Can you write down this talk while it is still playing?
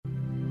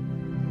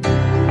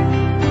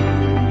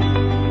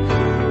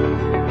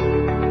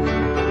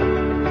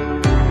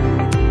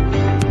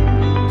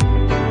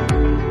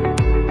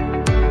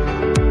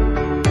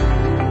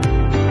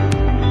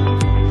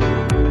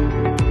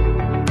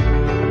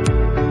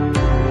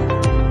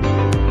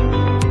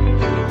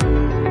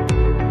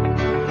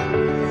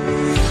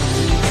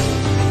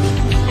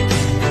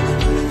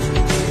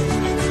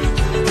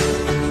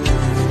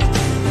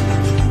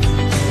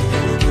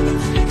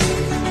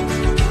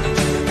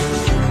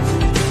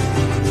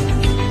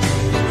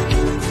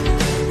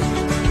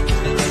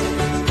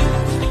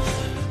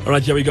All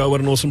right, here we go.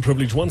 What an awesome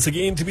privilege once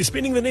again to be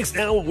spending the next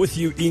hour with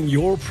you in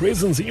your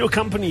presence, in your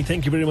company.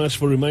 Thank you very much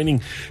for staying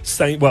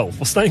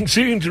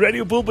tuned to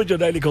Radio Pulpit, your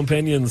daily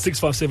companion,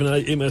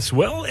 657 AM, as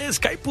well as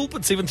Cape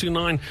Pulpit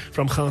 729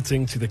 from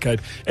Gauteng to the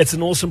Cape. It's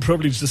an awesome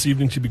privilege this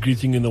evening to be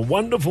greeting you in the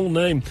wonderful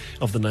name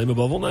of the name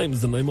above all names,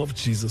 the name of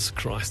Jesus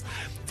Christ.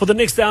 For the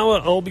next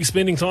hour, I'll be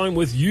spending time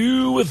with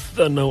you, with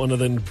no other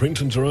than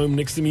Brenton Jerome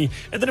next to me.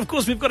 And then, of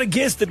course, we've got a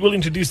guest that we'll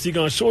introduce to you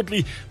guys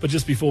shortly. But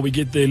just before we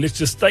get there, let's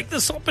just take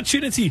this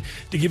opportunity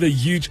to give a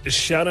huge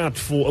shout-out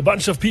for a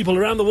bunch of people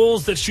around the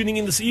world that's tuning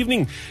in this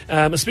evening,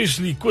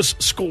 especially Chris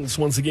Scholes,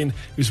 once again,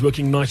 who's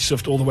working night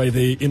shift all the way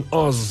there in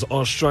Oz,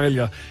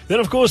 Australia. Then,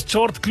 of course,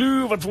 Chart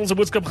Kloo, wat vir ons 'n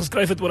boodskap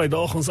geskryf het oor hy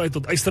daag ons uit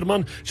tot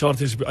Eysterman. Chart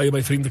is by eie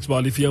by vriendelik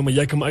baie lief vir jou, maar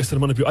jy kan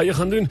Eysterman op jou eie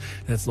gaan doen.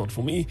 That's not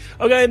for me.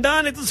 Okay, en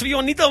dan het ons vir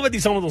Jonita wat die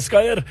saam met ons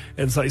kuier,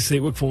 en sy sê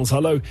ook vir ons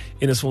hallo,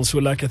 en is vir ons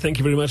so lekker. Thank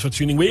you very much for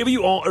tuning wherever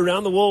you are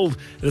around the world.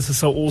 This is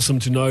so awesome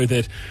to know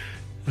that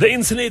the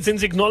internet and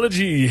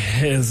technology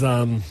has,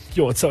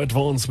 it's so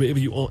advanced. Wherever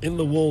you are in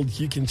the world,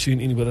 you can tune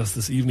in with us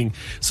this evening.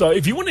 So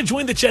if you want to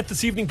join the chat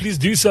this evening, please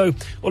do so.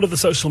 All of the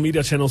social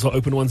media channels are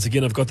open once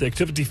again. I've got the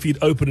activity feed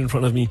open in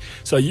front of me.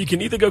 So you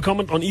can either go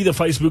comment on either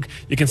Facebook.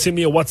 You can send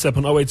me a WhatsApp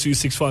on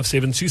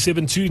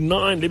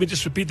 082-657-2729. Let me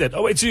just repeat that,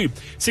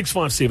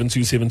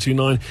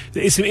 082-657-2729.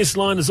 The SMS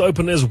line is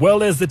open, as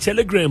well as the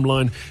Telegram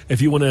line.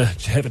 If you want to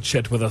have a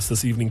chat with us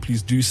this evening,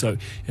 please do so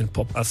and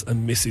pop us a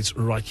message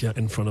right here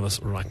in front of us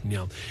right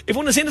now. If you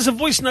want to send us a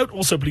voice note,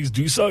 also please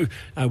do so.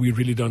 We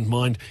really don't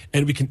mind.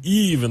 And we can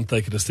even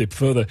take it a step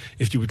further.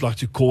 If you would like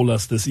to call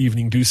us this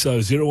evening, do so.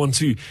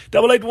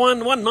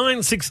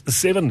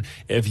 012-881-1967.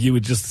 If you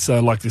would just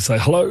like to say,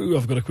 hello,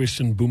 I've got a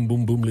question, boom,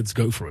 boom, boom, let's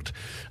go for it.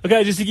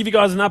 Okay, just to give you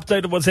guys an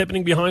update of what's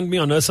happening behind me.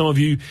 I know some of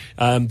you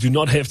do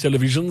not have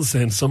televisions,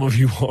 and some of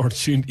you are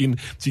tuned in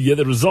to hear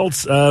the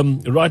results.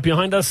 Right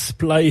behind us,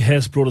 play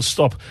has brought a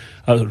stop.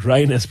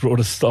 Rain has brought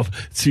a stop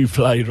to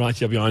play right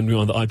here behind me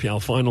on the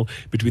IPL final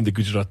between the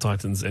Gujarat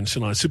Titans and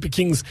Chennai Super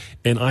Kings,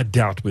 and I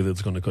doubt whether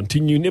it's going to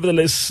continue.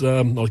 Nevertheless,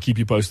 I'll keep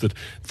you posted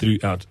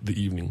throughout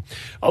the evening.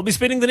 I'll be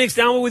spending the next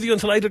hour with you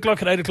until 8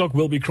 o'clock. At 8 o'clock,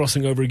 we'll be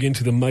crossing over again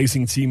to the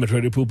amazing team at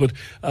Radio Pulpit.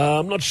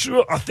 I'm not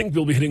sure. I think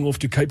we'll be heading off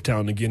to Cape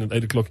Town again at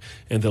 8 o'clock,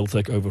 and they'll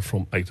take over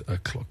from 8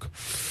 o'clock.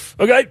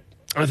 Okay,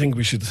 I think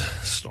we should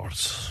start.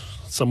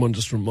 Someone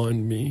just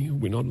remind me,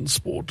 we're not in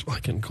sport. I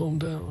can calm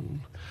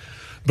down.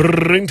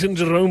 Brenton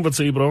Jerome, what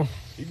say you, bro?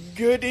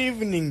 Good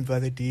evening,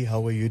 Brother D.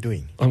 How are you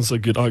doing? I'm so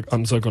good.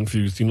 I'm so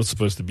confused. You're not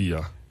supposed to be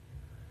here.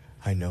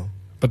 I know.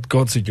 But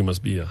God said you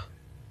must be here.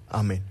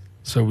 Amen.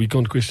 So we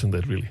can't question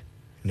that, really.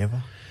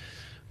 Never.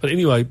 But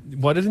anyway,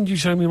 why didn't you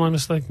show me my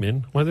mistake,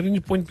 man? Why didn't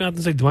you point me out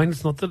and say, Dwayne,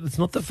 it's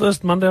not the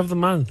first Monday of the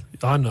month?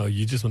 I know,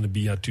 you just want to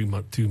be here two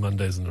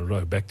Mondays in a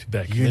row, back to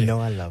back. You know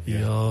I love you.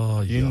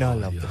 You know I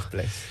love this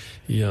place.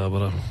 Yeah,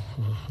 but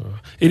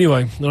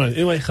anyway, all right.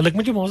 Anyway, geluk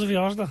met jou ma se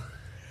verjaarsdag.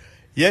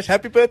 Yes,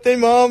 happy birthday,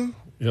 Mom.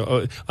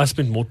 Yeah, I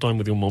spent more time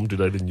with your mom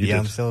today than you did.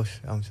 I'm so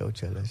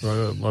jealous.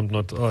 I'm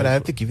not. But I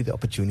have to give you the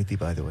opportunity,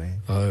 by the way.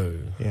 Oh,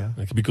 yeah.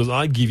 Okay, because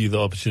I give you the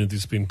opportunity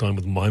to spend time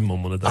with my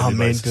mom on a daily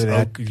Amen basis. to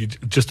that.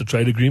 Just a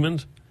trade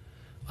agreement.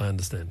 I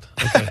understand.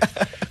 Okay,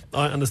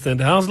 I understand.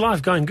 How's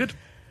life going? Good.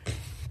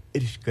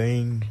 It is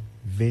going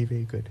very,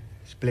 very good.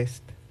 It's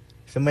blessed.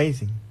 It's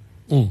amazing.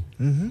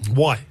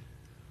 Why?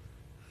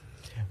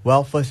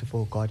 Well, first of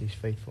all, God is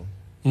faithful.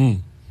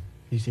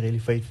 He's really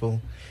faithful.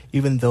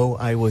 Even though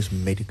I was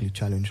medically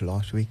challenged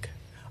last week,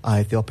 I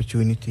had the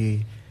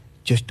opportunity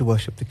just to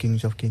worship the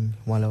Kings of Kings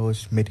while I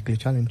was medically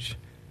challenged.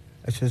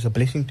 It was a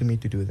blessing to me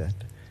to do that.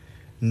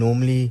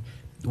 Normally,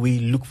 we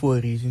look for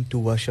a reason to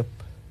worship.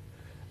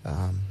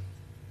 I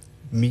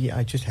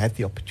just had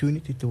the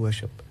opportunity to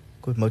worship.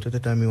 Because most of the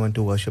time we want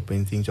to worship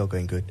when things are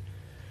going good.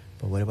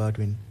 But what about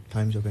when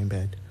times are going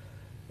bad?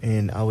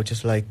 And I was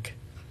just like,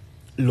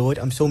 Lord,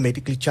 I'm so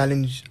medically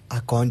challenged,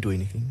 I can't do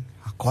anything.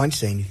 I can't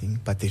say anything,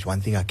 but there's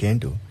one thing I can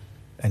do,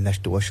 and that's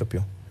to worship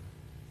you.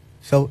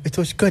 So it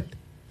was good.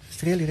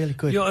 It's really, really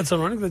good. Yeah, it's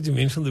ironic that you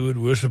mentioned the word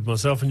worship.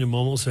 Myself and your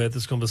mom also had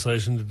this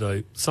conversation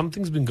today.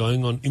 Something's been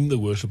going on in the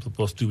worship the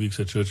past 2 weeks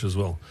at church as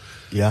well.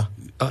 Yeah.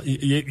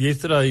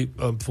 Yesterday,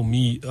 for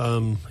me,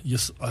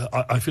 yes,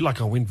 I feel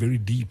like I went very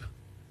deep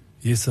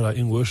yesterday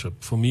in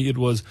worship. For me, it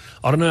was,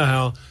 I don't know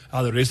how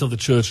the rest of the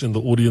church and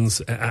the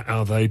audience,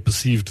 how they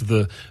perceived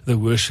the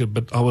worship,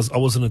 but I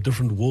was in a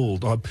different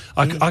world.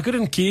 I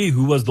couldn't care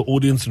who was the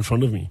audience in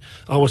front of me.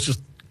 I was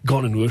just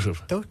gone in worship.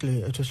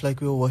 Totally. It was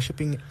like we were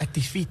worshiping at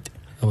his feet.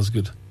 That was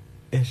good.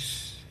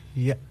 Yes.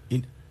 Yeah.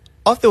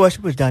 After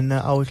worship was done,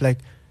 I was like,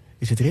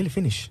 is it really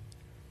finished?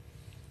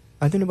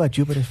 I don't know about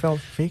you, but it felt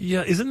fake.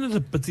 Yeah, isn't it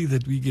a pity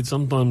that we get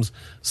sometimes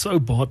so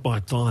bought by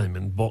time,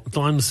 and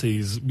time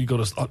says we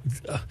got to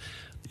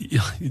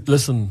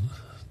listen.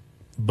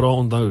 Bra,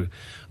 onthou,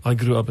 I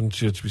grew up in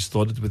church. We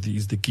started with He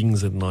is the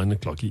Kings at 9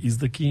 o'clock. He is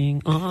the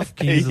King of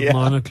Kings at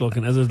 9 o'clock.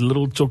 And as a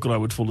little chokra, I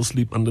would fall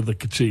asleep under the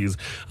chairs.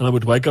 And I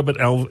would wake up at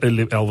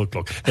 11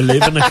 o'clock.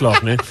 11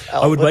 o'clock, ne?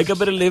 I would wake up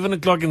at 11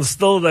 o'clock and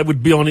still they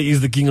would be on He is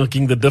the King of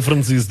Kings. The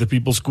difference is the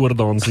people score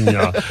dancing,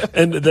 yeah.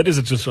 And that is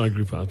a church I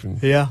grew up in.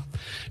 Yeah.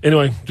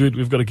 Anyway, dude,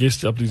 we've got a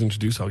guest. Please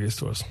introduce our guest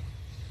to us.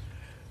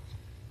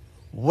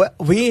 Well,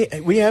 we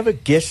have a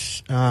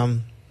guest.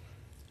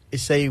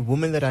 It's a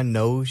woman that I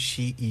know.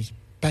 She is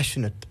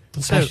passionate.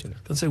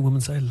 Don't say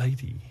woman, say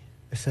lady.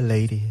 It's a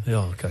lady.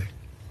 Yeah, okay.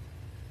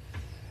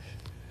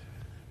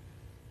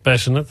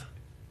 Passionate?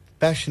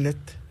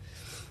 Passionate.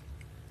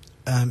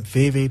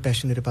 Very, very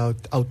passionate about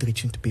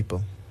outreaching to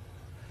people.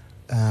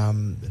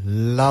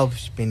 Love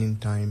spending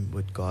time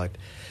with God.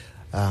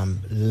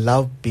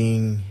 Love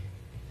being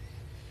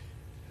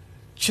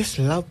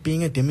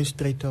a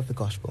demonstrator of the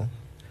gospel.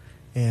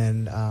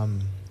 And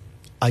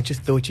I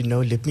just thought,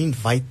 let me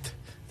invite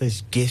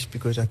this guest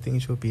because I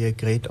think it will be a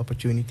great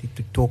opportunity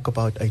to talk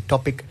about a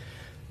topic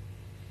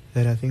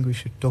that I think we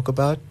should talk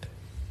about.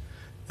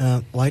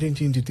 Why don't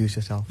you introduce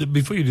yourself?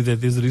 Before you do that,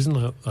 there's a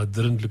reason I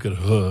didn't look at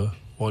her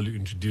while you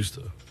introduced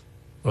her.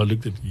 I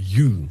looked at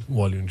you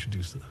while you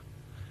introduced her.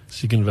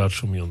 She can vouch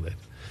for me on that.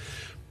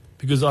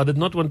 Because I did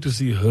not want to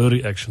see her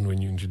reaction when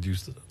you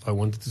introduced her. I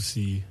wanted to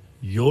see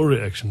your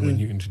reaction when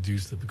you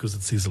introduced her because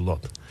it says a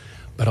lot.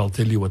 But I'll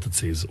tell you what it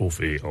says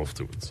off air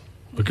afterwards.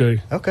 Okay?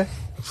 Okay.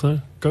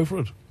 So, go for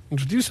it.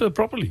 Introduce her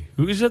properly.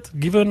 Who is it?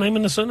 Give her a name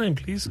and a surname,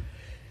 please.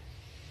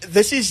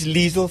 This is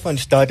Liezl van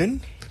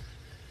Staden.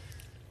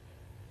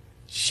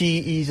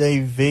 She is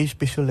a very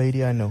special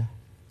lady, I know.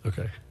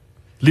 Okay.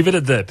 Leave it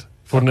at that,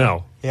 for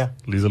now. Ja.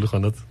 Liezl, hoe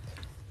gaan dit?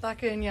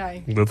 Lekker en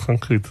jy? Dit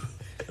gaan goed.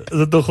 Is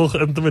dit nogal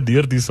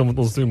geïntimideerd hier saam met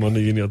ons twee manne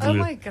hier in die Oh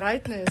atelier? my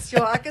greatness.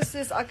 Ja, ek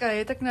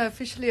het nou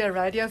officially a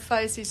radio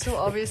face hier, so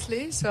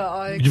obviously. So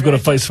You've got a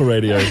face for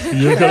radio.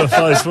 You've got a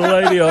face for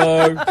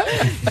radio.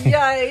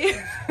 Yay.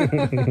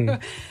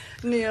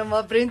 Nee,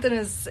 maar Brenton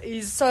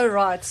is so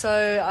right. So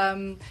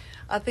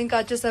I think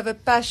I just have a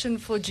passion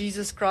for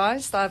Jesus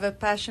Christ. I have a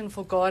passion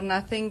for God, and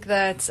I think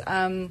that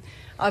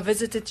I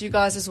visited you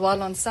guys as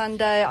well on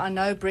Sunday. I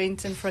know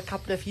Brenton for a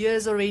couple of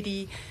years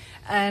already,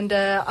 and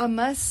I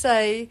must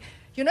say,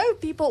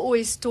 people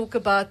always talk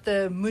about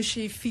the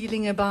mushy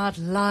feeling about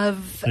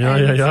love.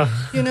 Yeah.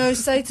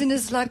 Satan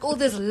is like all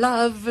this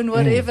love and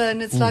whatever,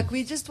 and it's like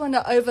we just want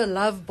to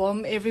over-love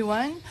bomb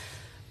everyone.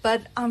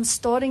 But I'm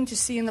starting to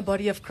see in the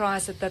body of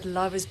Christ that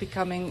love is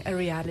becoming a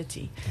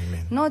reality.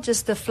 Amen. Not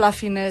just the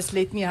fluffiness,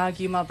 let me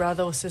hug you, my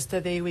brother or sister,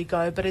 there we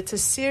go. But it's a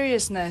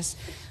seriousness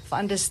for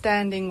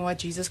understanding what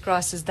Jesus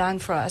Christ has done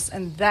for us,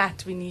 and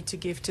that we need to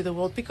give to the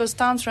world because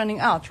time's running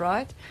out,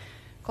 right?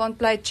 Can't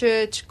play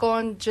church,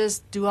 can't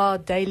just do our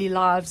daily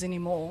lives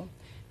anymore.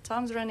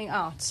 Time's running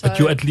out. So But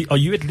are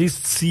you at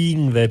least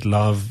seeing that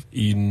love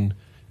in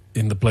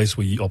the place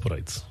where He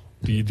operates?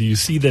 Do you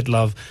see that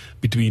love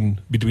between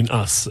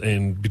us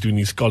and between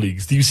His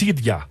colleagues? Do you see it?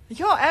 Yeah.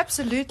 Yeah,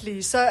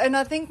 absolutely. So, and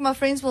I think my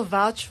friends will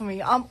vouch for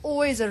me. I'm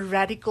always a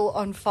radical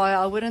on fire.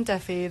 I wouldn't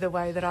have hair the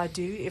way that I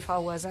do if I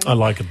wasn't. I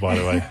like it, by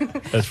the way.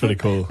 That's pretty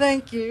cool.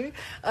 Thank you.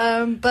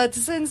 But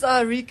since I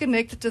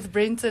reconnected with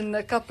Brenton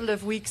a couple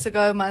of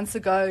months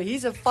ago,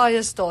 he's a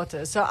fire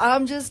starter. So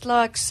I'm just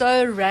like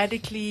so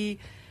radically,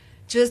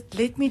 just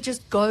let me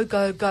just go,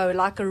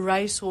 like a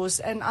racehorse.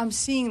 And I'm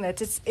seeing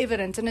that. It's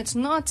evident. And it's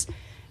not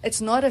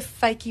a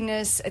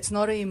fakiness. It's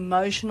not an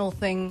emotional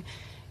thing.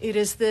 It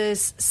is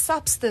this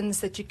substance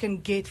that you can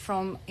get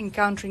from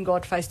encountering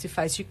God face to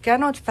face. You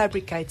cannot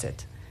fabricate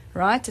it,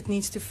 right? It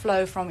needs to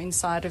flow from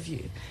inside of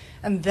you.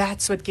 And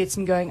that's what gets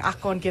me going. I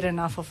can't get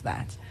enough of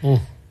that.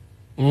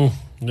 Yeah,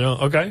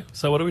 okay.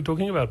 So what are we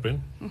talking about,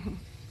 Bryn?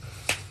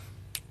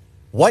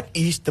 What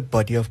is the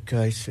body of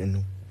Christ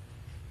and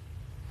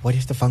what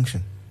is the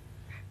function?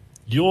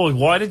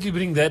 Why did you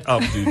bring that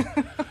up, dude?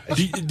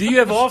 do you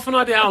have half an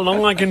idea how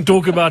long I can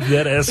talk about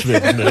that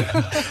aspect?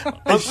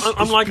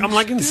 I'm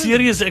like in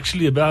serious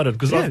actually about it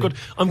because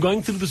I'm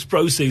going through this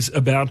process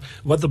about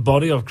what the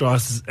body of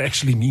Christ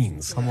actually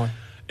means. Come on.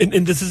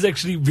 And this is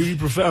actually very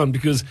profound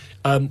because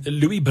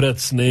Louis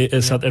Brits,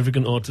 a South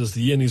African artist,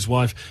 he and his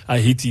wife,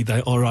 Hitty,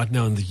 they are right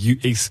now in the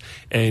US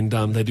and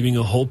they're doing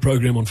a whole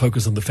program on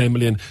Focus on the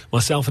Family. And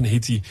myself and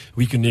Hitty,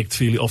 we connect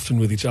fairly often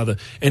with each other.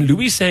 And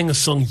Louis sang a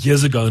song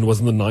years ago and it was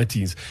in the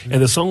 90s. And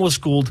the song was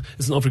called,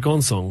 it's an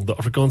Afrikaans song. The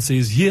Afrikaans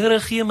says, Here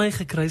gee my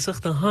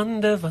gekruisigde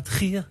hande wat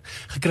gee,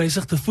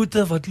 gekruisigde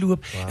voete wat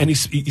loop. Wow. And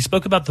he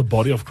spoke about the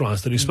body of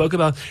Christ. And he spoke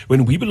about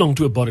when we belong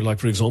to a body, like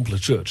for example a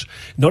church.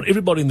 Not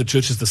everybody in the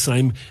church is the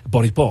same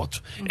body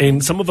part,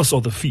 and some of us are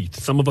the feet,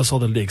 some of us are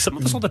the legs, some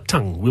of us are the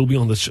tongue. We'll be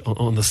on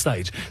the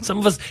stage. Some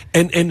of us,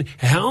 and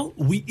how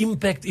we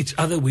impact each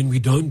other when we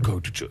don't go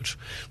to church,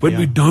 when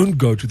we don't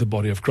go to the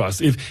body of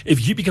Christ.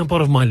 If you become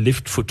part of my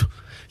left foot,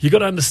 you got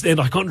to understand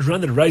I can't run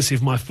the race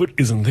if my foot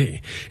isn't there,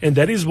 and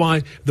that is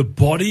why the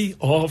body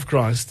of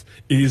Christ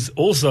is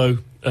also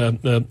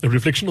a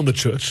reflection on the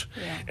church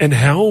and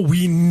how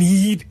we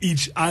need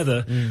each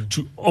other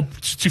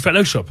to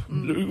fellowship.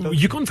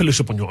 You can't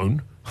fellowship on your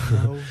own.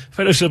 No.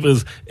 Fellowship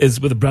is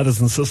with the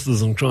brothers and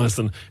sisters in Christ,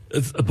 and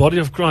it's a body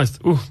of Christ.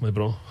 Oh, my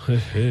bro.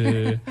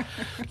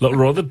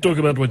 Rather talk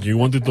about what you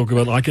want to talk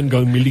about. I can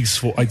go millies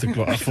for 8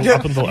 o'clock.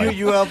 Up until 8.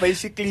 You are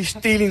basically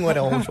stealing what I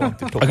also want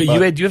to talk Okay,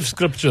 about. you have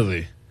scripture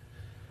there.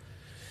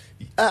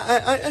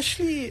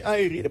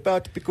 I read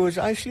about it because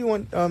I actually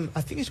want,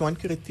 I think it's 1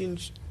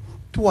 Corinthians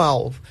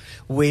 12,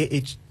 where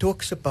it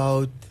talks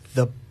about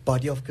the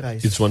body of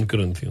Christ. It's 1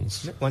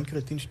 Corinthians. 1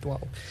 Corinthians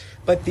 12.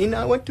 But then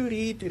I want to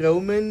read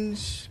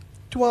Romans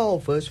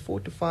 12, verse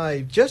 4 to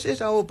 5. Just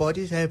as our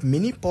bodies have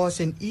many parts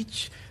and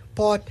each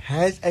part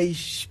has a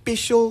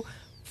special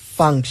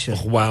function.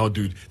 Oh, wow,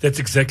 dude. That's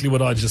exactly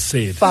what I just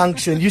said.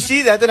 Function. You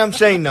see that I'm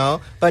saying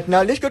now? But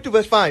now let's go to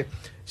verse 5.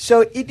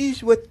 So it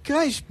is with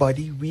Christ's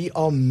body, we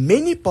are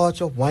many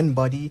parts of one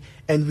body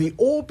and we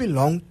all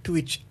belong to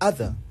each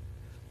other.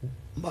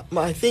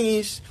 My thing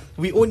is,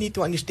 we all need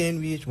to understand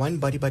we is one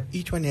body, but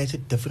each one has a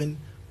different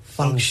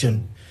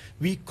function.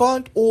 We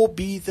can't all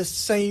be the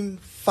same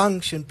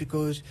function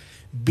because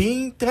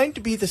trying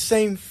to be the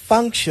same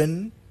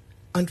function,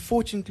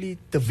 unfortunately,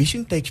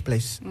 division takes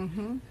place.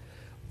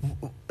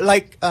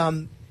 Like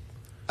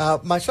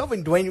myself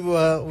and Dwain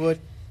were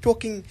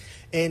talking,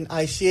 and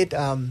I said,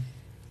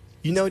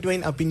 you know,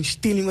 Dwain, I've been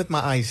stealing with my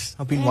eyes.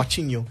 I've been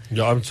watching you.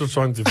 Yeah, I'm still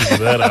trying to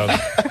figure that out.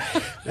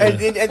 And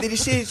then he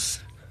says,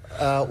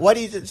 what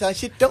is it? So I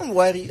said, don't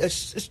worry.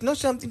 It's not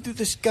something to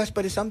discuss,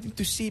 but it's something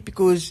to see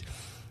because,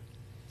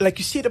 like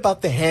you said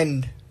about the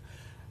hand,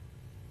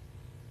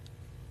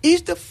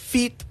 is the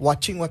feet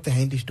watching what the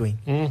hand is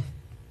doing?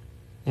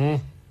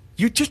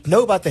 You just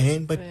know about the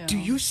hand, but do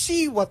you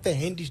see what the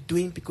hand is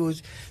doing?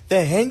 Because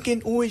the hand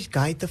can always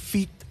guide the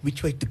feet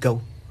which way to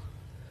go.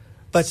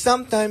 But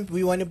sometimes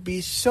we want to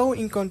be so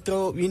in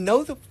control. We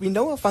know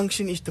our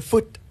function is the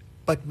foot,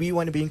 but we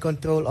want to be in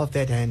control of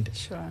that hand.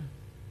 Sure.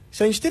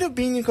 So instead of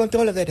being in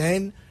control of that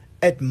hand,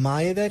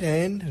 admire that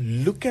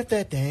hand, look at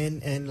that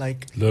hand, and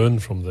learn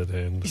from that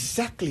hand.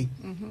 Exactly.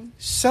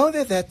 So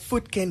that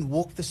foot can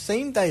walk the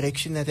same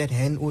direction that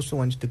hand also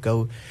wants to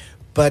go.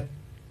 But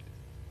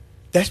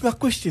that's my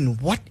question.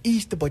 What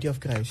is the body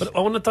of Christ? But I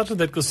want to touch on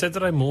that because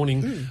Saturday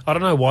morning, I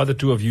don't know why the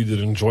two of you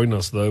didn't join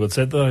us though, but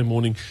Saturday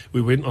morning we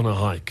went on a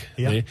hike.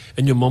 Yeah.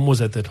 And your mom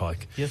was at that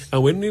hike. Yes.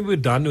 And when we were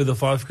done with the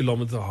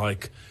 5-kilometer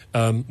hike,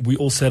 we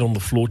all sat on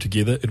the floor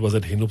together. It was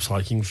at Henop's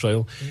hiking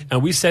trail.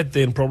 And we sat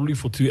there and probably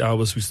for 2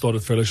 hours we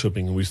started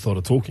fellowshipping and we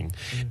started talking.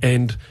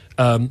 And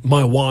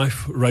my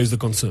wife raised a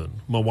concern.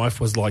 My wife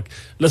was like,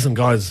 listen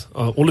guys,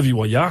 all of you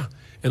are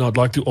and I'd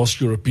like to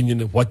ask your opinion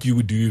of what you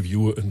would do if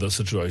you were in this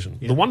situation.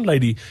 The one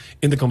lady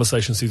in the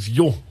conversation says,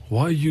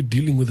 why are you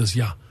dealing with this?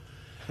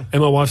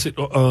 And my wife said,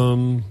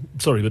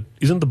 sorry, but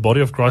isn't the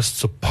body of Christ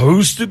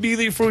supposed to be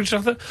there for each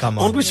other? Come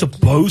on. Aren't we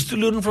supposed to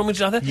learn from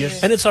each other?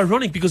 Yes. And it's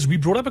ironic because we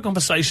brought up a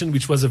conversation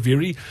which was a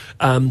very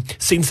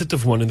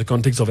sensitive one in the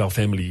context of our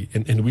family.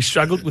 And we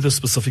struggled with a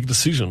specific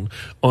decision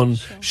on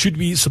should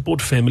we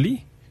support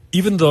family,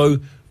 even though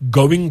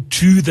going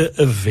to the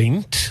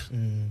event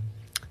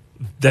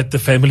that the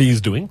family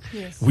is doing,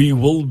 we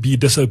will be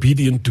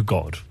disobedient to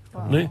God.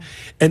 Wow. No?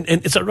 And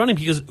it's ironic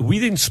because we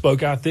then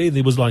spoke out there.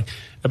 There was like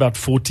about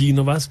 14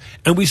 of us.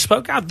 And we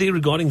spoke out there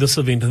regarding this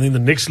event. And then the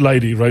next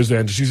lady raised her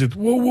hand and she said,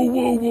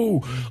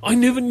 whoa. I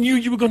never knew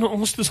you were going to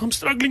ask this. I'm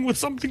struggling with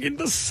something in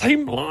the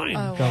same line.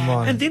 Oh, Come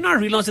on. And then I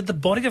realized that the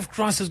body of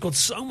Christ has got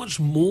so much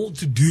more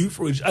to do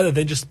for each other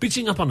than just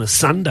pitching up on a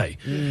Sunday.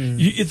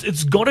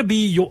 It's got to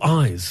be your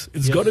eyes.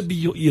 It's got to be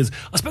your ears.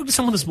 I spoke to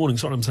someone this morning.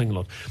 Sorry, I'm saying a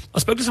lot. I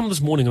spoke to someone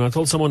this morning and I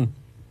told someone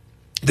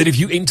that if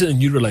you enter a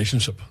new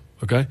relationship,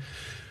 okay,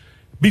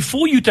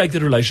 before you take the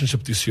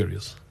relationship too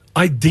serious,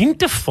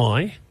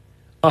 identify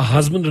a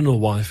husband and a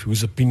wife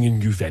whose opinion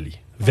you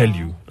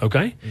value,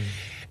 okay?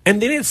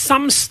 And then at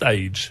some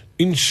stage,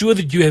 ensure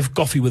that you have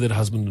coffee with that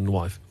husband and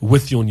wife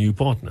with your new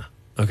partner,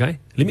 okay?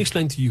 Let me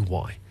explain to you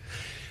why.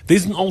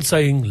 There's an old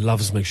saying,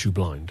 love makes you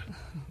blind.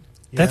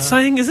 That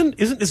saying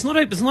it's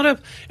not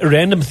a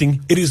random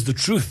thing. It is the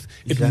truth.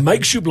 Exactly. It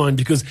makes you blind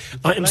because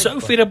I am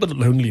so fed up with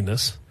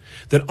loneliness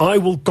that I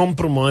will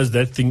compromise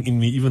that thing in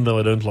me even though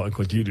I don't like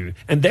what you do.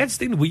 And that's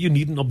then where you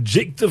need an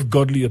objective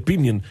godly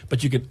opinion,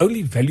 but you can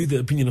only value the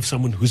opinion of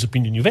someone whose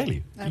opinion you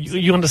value.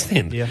 You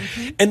understand? Yeah.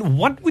 And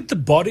what would the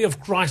body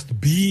of Christ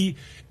be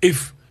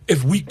if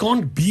we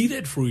can't be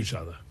that for each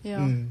other?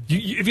 Yeah.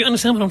 If you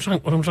understand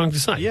what I'm trying to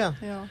say. Yeah.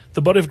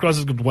 The body of Christ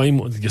has got way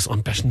more. Yes,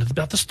 I'm passionate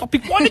about this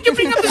topic. Why did you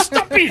bring up this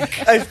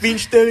topic? I've been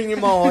stirring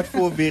in my heart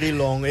for very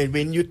long. And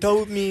when you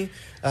told me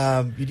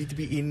you need to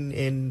be in,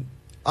 and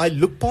I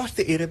looked past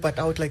the area, but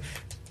I was like,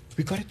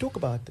 we got to talk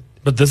about it.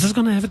 But this is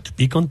going to have to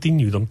be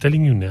continued. I'm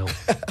telling you now.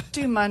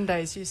 2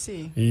 Mondays, you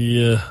see.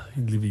 Yeah,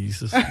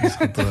 Jesus.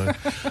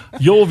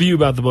 Your view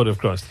about the body of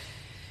Christ.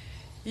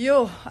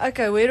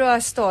 Okay, where do I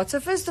start?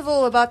 So first of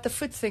all, about the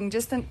foot thing,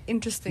 just an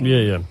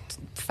interesting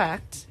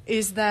fact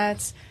is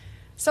that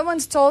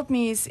someone's told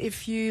me is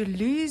if you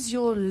lose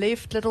your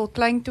left little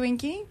klein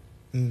twinkie,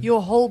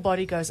 your whole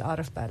body goes out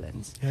of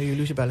balance. Yeah, you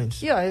lose your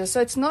balance. Yeah, so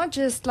it's not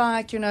just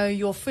like,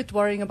 your foot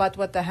worrying about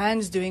what the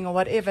hand's doing or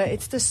whatever.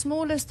 It's the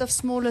smallest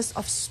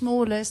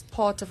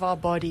part of our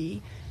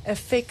body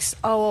affects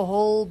our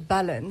whole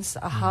balance,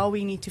 how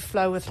we need to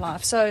flow with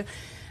life. So,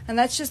 and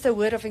that's just a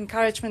word of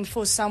encouragement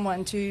for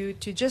someone to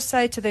just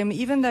say to them,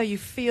 even though you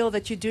feel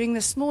that you're doing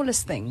the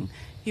smallest thing,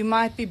 you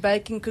might be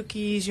baking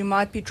cookies, you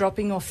might be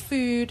dropping off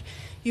food,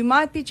 you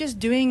might be just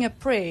doing a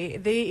prayer.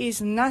 There is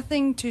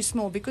nothing too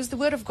small, because the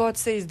Word of God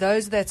says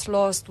those that's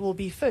lost will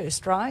be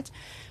first, right?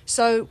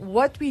 So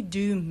what we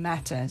do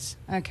matters,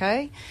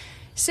 okay?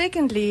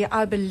 Secondly,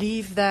 I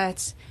believe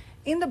that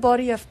in the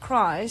body of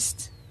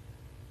Christ,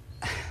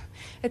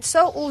 it's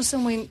so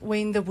awesome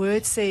when the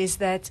Word says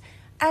that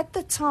at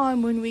the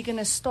time when we're going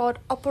to start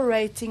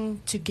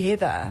operating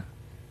together,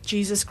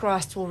 Jesus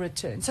Christ will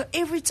return. So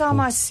every time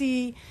I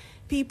see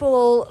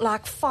people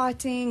like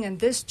fighting and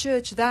this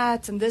church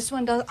that and this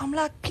one does, I'm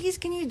like, please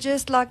can you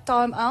just like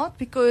time out,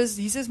 because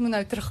Jesus moet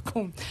nou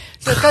terugkom.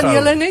 So kan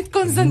julle net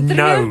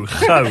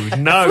konsentreer?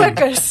 No.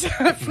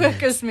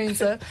 Focus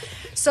mense.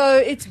 So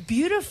it's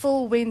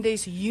beautiful when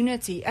there's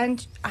unity.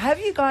 And have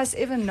you guys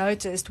ever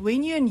noticed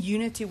when you're in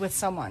unity with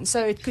someone,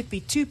 so it could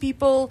be two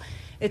people,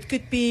 it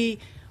could be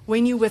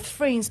when you're with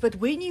friends, but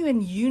when you're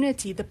in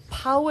unity, the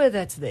power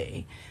that's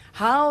there,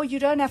 how you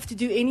don't have to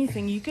do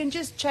anything. You can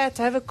just chat,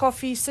 have a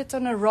coffee, sit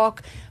on a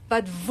rock,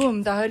 but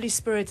boom, the Holy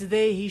Spirit's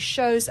there. He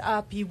shows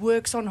up, He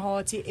works on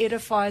hearts, He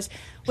edifies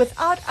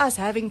without us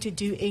having to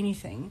do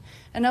anything.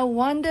 And no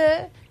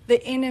wonder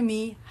the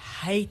enemy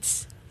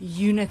hates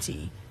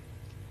unity.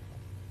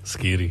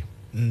 Scary.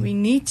 We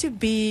need to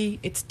be,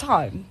 it's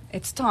time.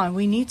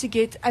 We need to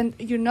get, and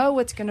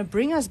what's going to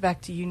bring us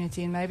back to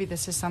unity, and maybe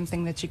this is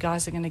something that you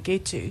guys are going to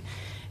get to,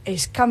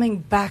 is coming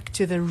back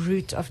to the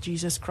root of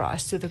Jesus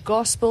Christ, to the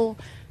gospel,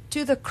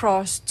 to the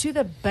cross, to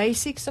the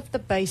basics of the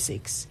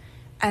basics.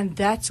 And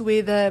that's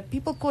where the,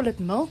 people call it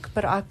milk,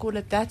 but I call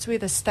it, that's where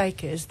the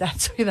steak is,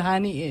 that's where the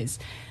honey is.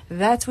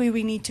 That's where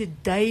we need to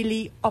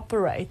daily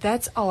operate.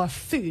 That's our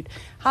food.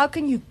 How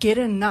can you get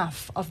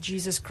enough of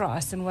Jesus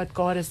Christ and what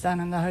God has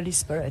done in the Holy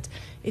Spirit?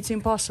 It's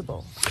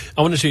impossible.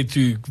 I want to share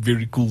two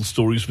very cool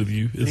stories with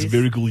you. It's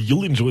very cool.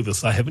 You'll enjoy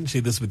this. I haven't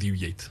shared this with you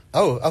yet.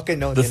 Oh, okay.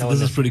 No, this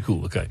is pretty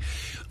cool. Okay,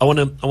 I want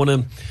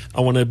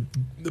to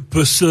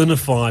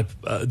personify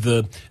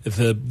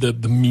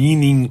the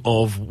meaning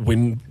of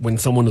when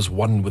someone is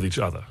one with each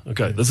other.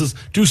 Okay, this is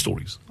two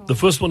stories. The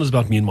first one is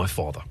about me and my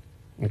father.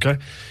 Okay,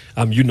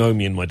 you know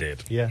me and my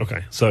dad. Yeah.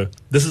 Okay, so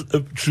this is a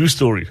true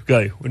story.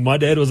 Okay, when my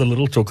dad was a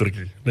little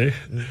chokerkie,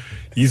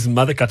 his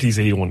mother cut his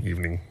hair one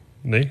evening,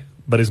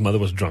 but his mother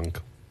was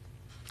drunk,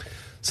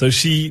 so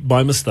she,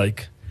 by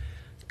mistake,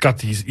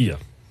 cut his ear,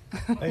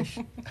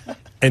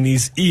 and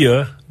his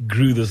ear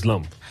grew this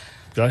lump.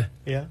 Okay.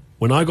 Yeah.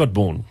 When I got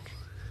born,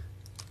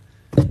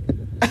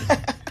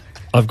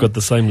 I've got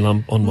the same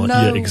lump on my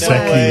ear,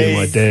 exactly where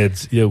my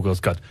dad's ear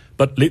was cut.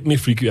 But let me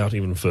freak you out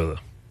even further.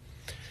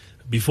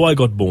 Before I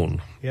got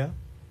born,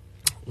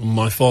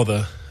 my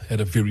father had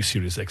a very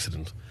serious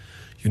accident.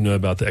 You know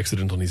about the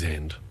accident on his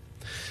hand.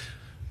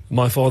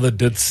 My father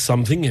did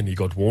something and he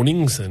got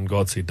warnings, and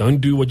God said, don't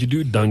do what you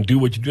do, don't do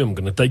what you do. I'm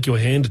going to take your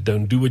hand,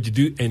 don't do what you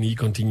do. And he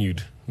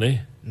continued.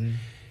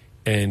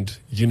 And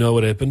you know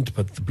what happened?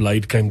 But the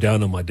blade came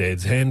down on my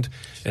dad's hand,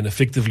 and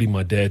effectively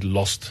my dad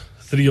lost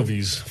 3 of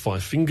his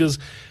 5 fingers.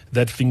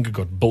 That finger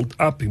got built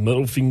up, his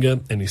middle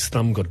finger, and his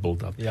thumb got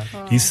built up. Yeah.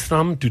 Wow. His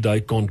thumb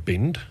today can't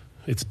bend.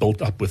 It's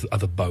built up with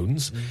other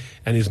bones,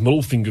 and his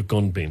middle finger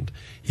can't bend.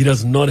 He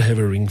does not have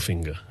a ring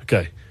finger.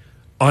 Okay,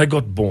 I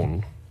got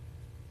born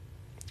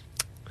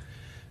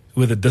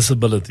with a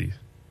disability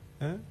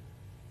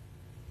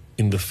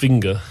in the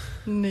finger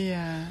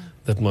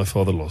that my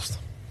father lost.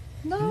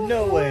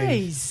 No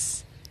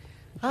ways.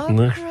 How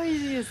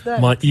crazy is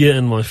that? My ear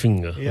and my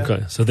finger. Yeah.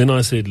 Okay, so then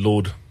I said,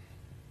 Lord,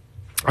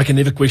 I can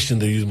never question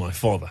that he's my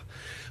father,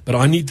 but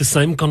I need the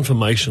same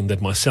confirmation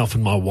that myself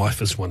and my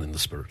wife is one in the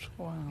Spirit.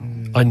 Wow.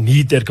 I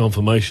need that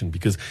confirmation,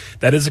 because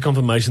that is a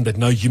confirmation that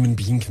no human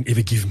being can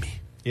ever give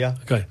me. Yeah.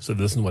 Okay, so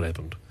this is what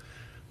happened.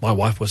 My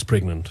wife was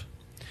pregnant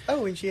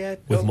Oh, and she had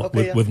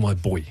with my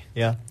boy.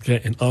 Yeah. Okay,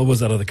 and I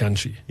was out of the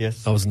country.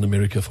 Yes. I was in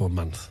America for a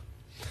month.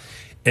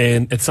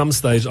 And at some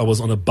stage, I was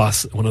on a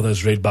bus, one of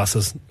those red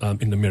buses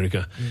in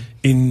America,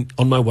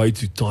 on my way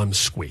to Times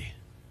Square.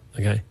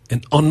 Okay,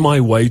 and on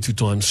my way to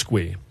Times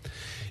Square,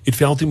 it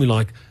felt to me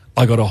like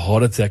I got a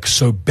heart attack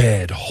so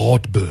bad,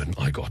 heartburn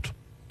I got.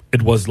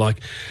 It was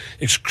like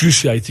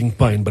excruciating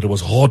pain, but it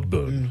was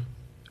heartburn.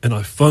 And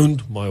I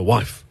phoned my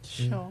wife.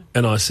 Sure.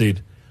 And I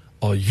said,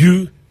 are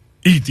you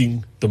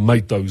eating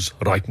tomatoes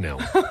right now?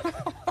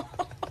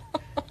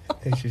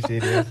 And she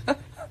said yes.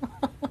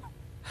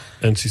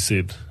 And she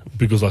said,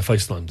 because I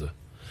FaceTimed her.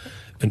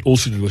 And all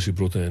she did was she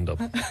brought her hand up.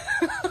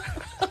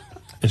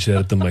 And she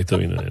had a tomato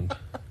in her hand.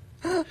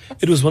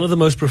 It was one of the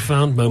most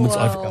profound moments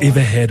I've ever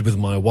had with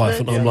my wife.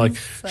 That's and I'm like,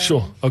 insane.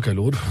 sure, okay,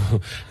 Lord,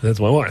 that's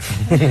my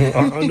wife.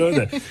 I know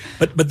that.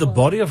 But the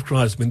body of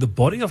Christ, when the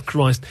body of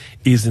Christ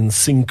is in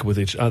sync with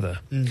each other,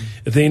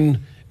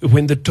 then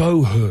when the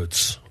toe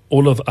hurts,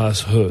 all of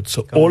us hurt.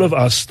 So all of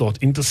us start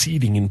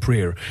interceding in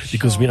prayer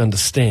because we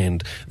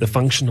understand the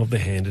function of the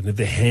hand. And if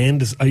the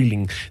hand is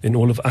ailing, then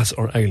all of us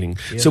are ailing.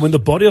 Yes. So when the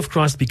body of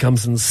Christ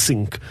becomes in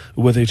sync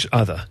with each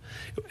other,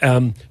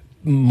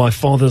 my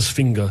father's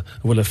finger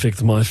will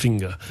affect my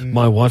finger.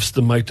 My wife's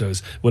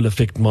tomatoes will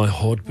affect my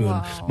heartburn.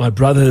 Wow. My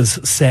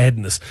brother's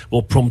sadness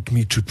will prompt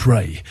me to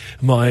pray.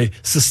 My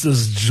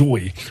sister's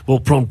joy will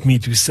prompt me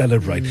to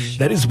celebrate.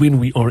 That is when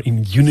we are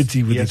in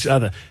unity with Yes. each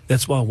other.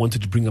 That's why I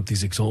wanted to bring up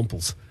these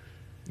examples.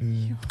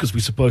 Because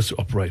we're supposed to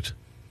operate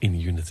in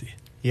unity.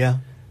 Yeah.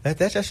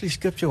 That's actually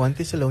scripture, 1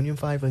 Thessalonians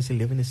 5 verse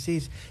 11. It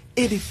says,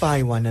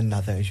 edify one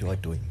another as you are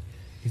doing.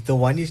 If the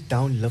one is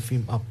down, lift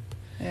him up.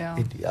 Yeah.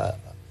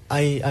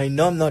 I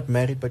know I'm not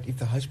married, but if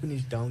the husband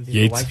is down, then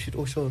Yet. the wife should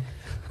also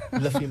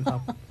lift him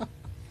up.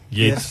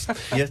 Yes.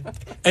 Yes.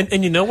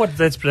 And you know what?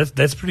 That's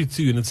pretty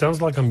too. And it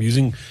sounds like I'm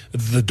using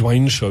the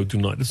Dwain show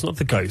tonight. It's not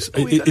the case.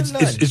 We gotta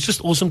learn. It's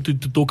just awesome to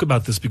talk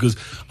about this because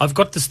I've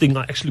got this thing.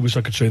 I actually wish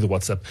I could show you the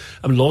WhatsApp.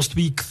 Last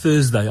week,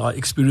 Thursday, I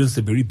experienced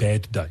a very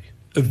bad day.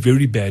 A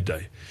very bad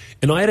day.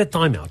 And I had a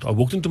timeout. I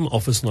walked into my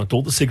office and I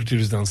told the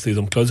secretaries downstairs,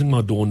 I'm closing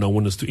my door. No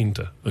one is to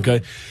enter.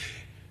 Okay.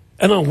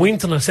 And I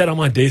went and I sat on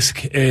my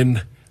desk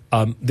and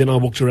then I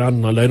walked around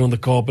and I laid on the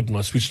carpet and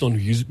I switched on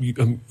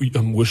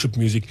worship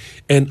music,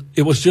 and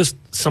it was just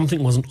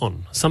something wasn't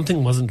on.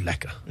 Something wasn't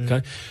lekker.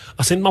 Okay,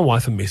 I sent my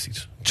wife a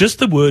message. Just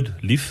the word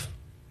 "lief."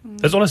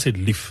 That's all I said.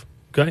 "Lief."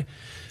 Okay,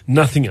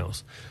 nothing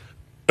else.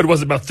 It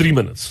was about 3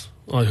 minutes.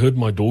 I heard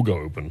my door go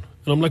open,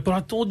 and I'm like, "But I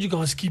told you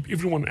guys keep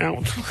everyone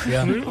out."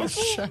 Yeah.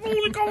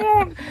 Holy, come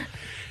on!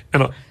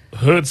 And I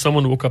heard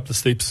someone walk up the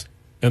steps,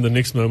 and the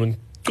next moment,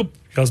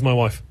 here's my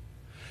wife,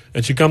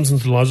 and she comes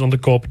and lies on the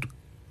carpet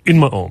in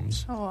my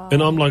arms. Oh, wow.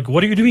 And I'm like,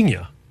 what are you doing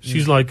here?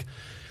 She's like,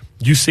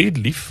 you said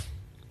lief.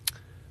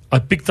 I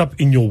picked up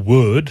in your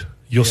word.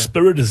 Your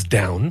spirit is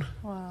down.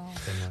 Wow.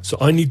 So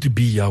I need to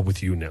be here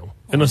with you now.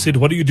 And I said,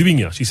 what are you doing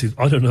here? She said,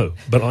 I don't know,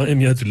 but I am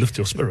here to lift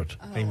your spirit.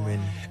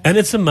 Amen. And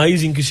it's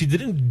amazing because she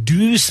didn't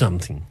do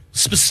something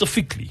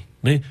specifically.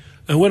 Ne?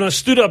 And when I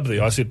stood up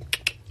there, I said,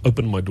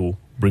 open my door,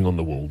 bring on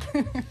the world.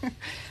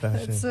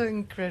 That's so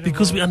incredible.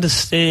 Because we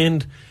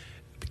understand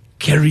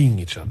carrying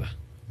each other.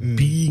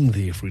 Being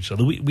there for each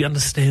other. We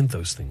understand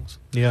those things.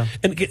 Yeah.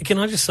 And can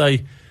I just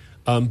say,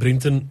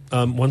 Brenton,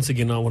 once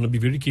again, I want to be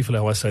very careful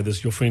how I say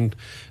this. Your friend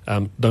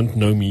don't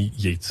know me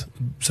yet.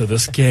 So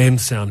this can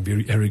sound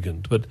very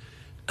arrogant. But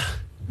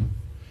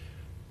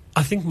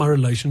I think my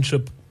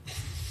relationship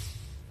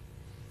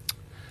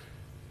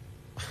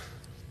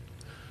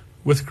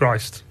with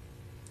Christ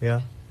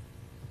Yeah.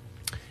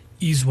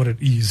 is what it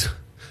is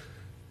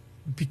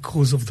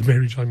because of the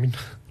marriage I'm in.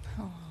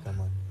 Come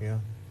on. Yeah.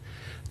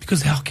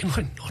 Because how can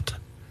I not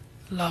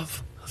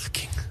love the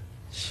King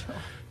Sure.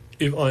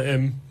 if I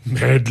am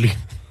madly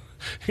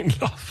in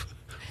love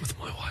with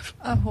my wife?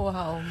 Oh,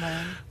 wow,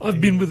 man. I've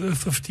been with her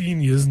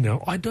 15 years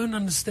now. I don't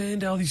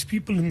understand how these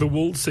people in the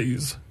world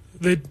says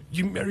that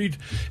you're married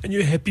and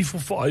you're happy for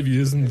 5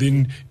 years and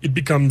then it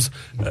becomes,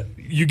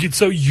 you get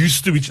so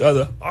used to each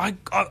other. I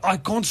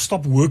can't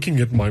stop working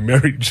at my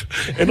marriage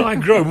and I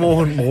grow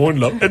more and more in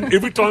love. And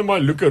every time I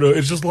look at her,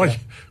 it's just like,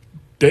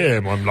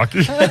 damn, I'm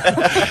lucky.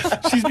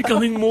 She's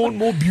becoming more and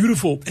more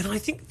beautiful. And I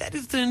think that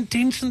is the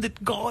intention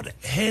that God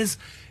has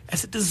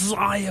as a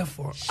desire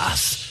for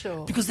us.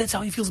 Sure. Because that's how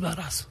he feels about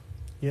us.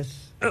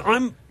 Yes.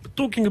 I'm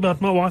talking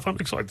about my wife. I'm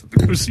excited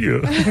to go see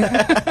her.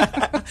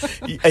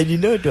 And you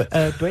know,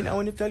 Dwain, I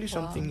want to tell you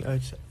something.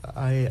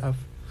 I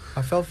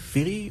felt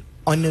very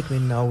honored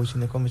when I was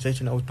in a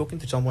conversation. I was talking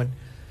to someone,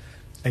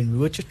 and we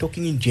were just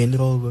talking in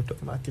general. We were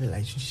talking about the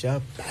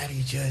relationship,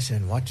 marriages,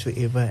 and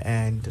whatsoever.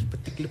 And this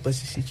particular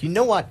person said, "You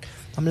know what?"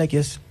 I'm like,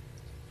 "Yes."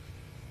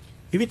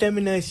 Every time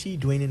when I see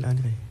Dwain and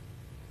Andre,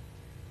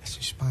 it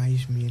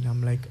inspires me, and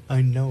I'm like,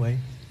 "I know, eh?"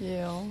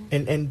 Yeah.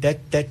 And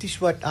that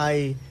is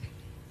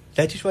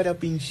what I've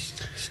been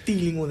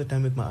stealing all the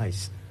time with my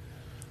eyes.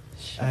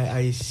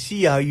 I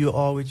see how you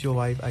are with your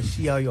wife. I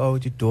see how you are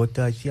with your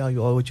daughter. I see how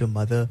you are with your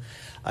mother.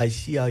 I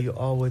see how you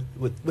are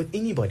with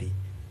anybody.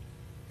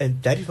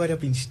 And that is what I've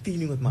been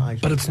stealing with my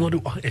eyes. But it's not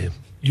who I am.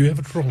 You have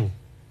it wrong.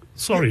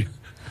 Sorry.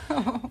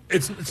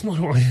 It's not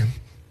who I am.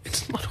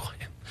 It's not who I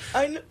am.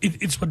 I know.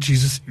 It's what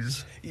Jesus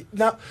is.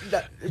 Now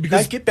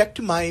Because- get back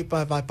to my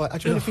part. I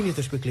just want to finish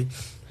this quickly.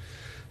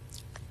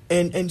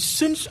 And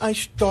since I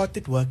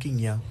started working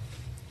here,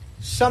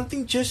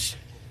 something just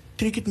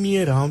triggered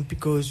me around,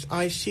 because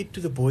I said to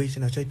the boys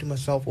and I said to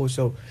myself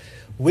also,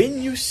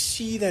 when you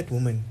see that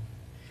woman,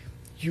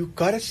 you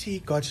gotta see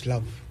God's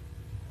love.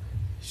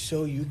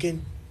 So you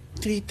can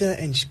treat her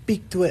and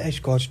speak to her as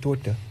God's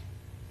daughter.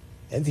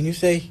 And then you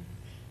say,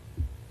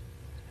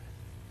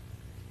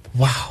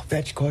 wow,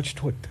 that's God's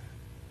daughter.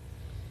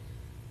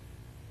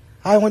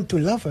 I want to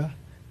love her.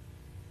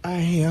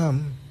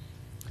 I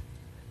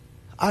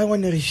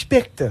want to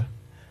respect her.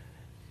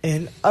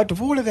 And out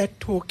of all of that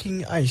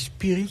talking, I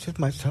experienced it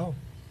myself.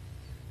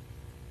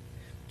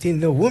 Then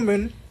the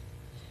woman,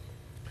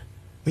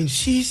 when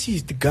she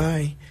sees the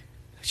guy,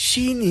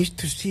 she needs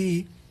to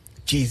see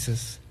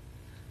Jesus.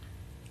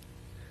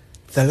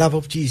 the love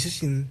of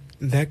Jesus in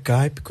that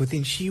guy, because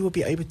then she will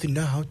be able to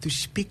know how to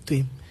speak to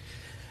him,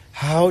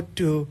 how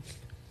to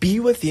be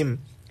with him.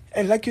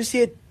 And like you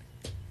said,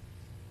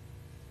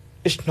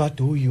 it's not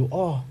who you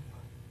are,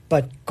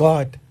 but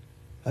God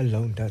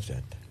alone does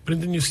that.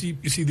 Brenton, you see,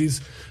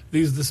 there's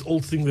this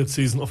old thing that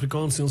says in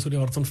Afrikaans, ons die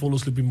hart van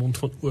volos loop die mond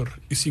van oor.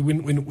 You see,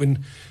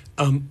 when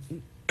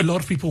a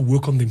lot of people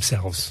work on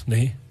themselves,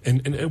 nee?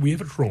 And we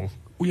have it wrong.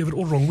 We have it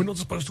all wrong. We're not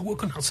supposed to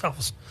work on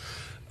ourselves.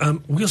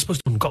 We are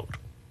supposed to work on God.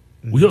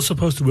 We are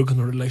supposed to work on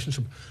a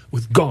relationship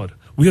with God.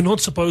 We are not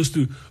supposed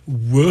to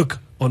work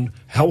on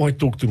how I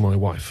talk to my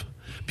wife.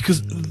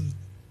 Because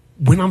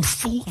when I'm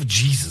full of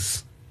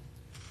Jesus,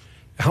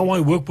 how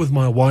I work with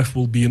my wife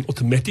will be an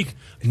automatic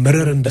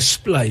mirror and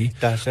display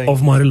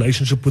of my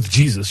relationship with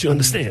Jesus. You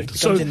understand?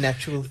 So a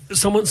natural.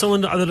 Someone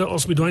the other day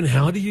asked me, Dwain,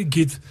 how do you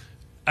get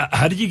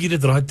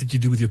it right that you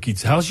do with your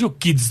kids? How's your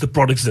kids the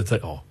products that they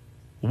are?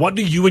 What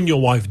do you and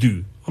your wife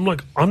do? I'm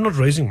like, I'm not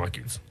raising my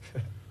kids.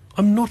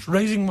 I'm not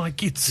raising my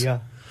kids. Yeah.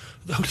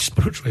 The Holy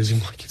Spirit's raising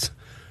my kids.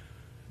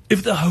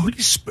 If the Holy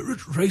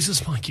Spirit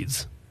raises my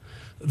kids,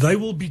 they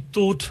will be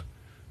taught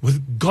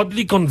with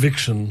godly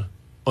conviction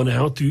on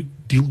how to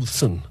deal with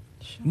sin.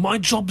 My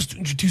job is to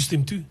introduce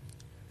them to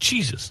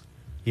Jesus.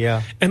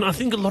 Yeah. And I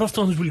think a lot of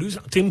times we lose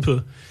our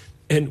temper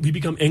and we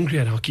become angry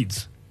at our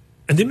kids.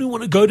 And then we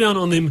want to go down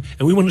on them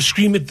and we want to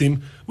scream at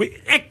them. We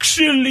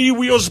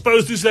are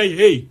supposed to say,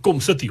 hey, kom,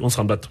 sit hier, ons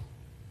gaan bid.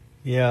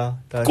 Yeah.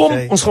 Kom,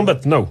 ons gaan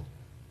bid. No.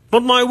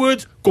 Not my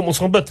words. Kom, ons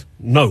gaan bid.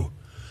 No.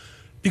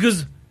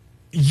 Because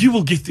you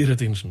will get their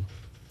attention.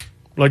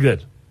 Like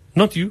that.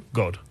 Not you,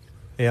 God.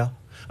 Yeah.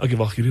 Okay,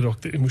 wacht, hierdie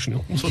raak te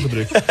emotioneel. Ons sal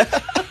breek.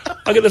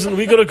 Okay, listen,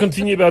 we got to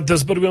continue about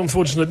this, but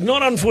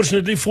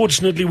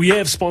fortunately, we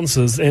have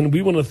sponsors, and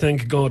we want to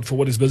thank God for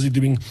what He's busy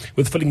doing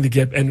with Filling the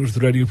Gap and with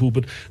Radio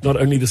Pulpit. Not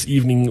only this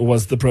evening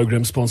was the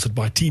program sponsored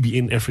by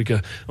TBN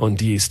Africa on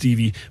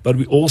DSTV, but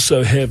we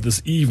also have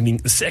this evening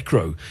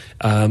Sacro,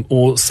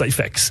 or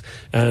Safex,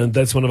 and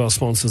that's one of our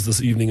sponsors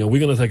this evening, and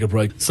we're going to take a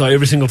break. So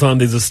every single time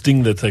there's a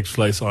sting that takes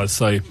place, I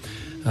say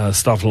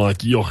stuff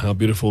like, yo, how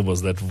beautiful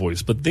was that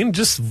voice? But then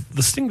just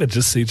this thing that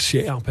just said,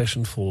 share our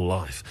passion for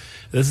life.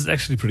 This is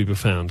actually pretty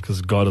profound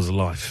because God is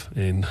life.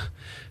 And,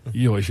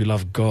 yo, if you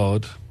love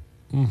God,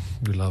 you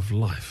love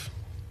life.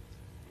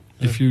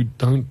 If you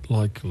don't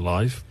like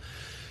life,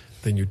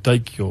 then you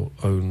take your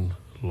own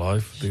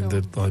life. Sure.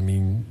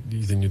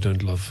 Then you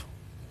don't love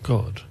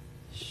God.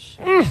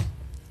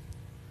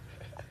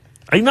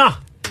 Eina!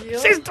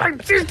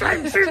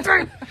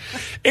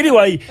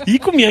 Anyway, hier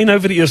kom jy nou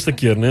vir die eerste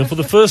keer, né? For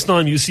the first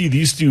time you see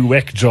these two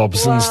whack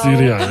jobs in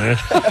studio, né?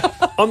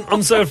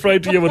 I'm so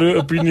afraid to hear what her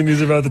opinion is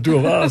about the two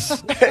of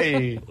us.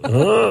 Hey.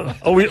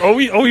 Are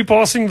we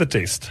passing the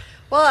test?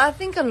 Well, I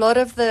think a lot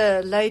of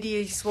the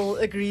ladies will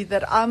agree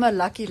that I'm a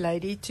lucky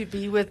lady to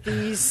be with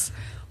these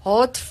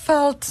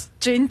heartfelt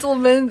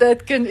gentlemen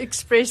that can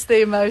express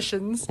their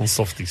emotions. On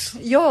softies.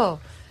 Yeah.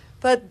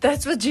 But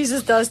that's what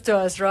Jesus does to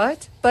us,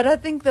 right? But I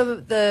think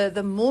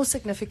the more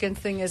significant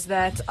thing is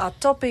that our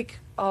topic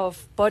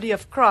of body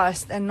of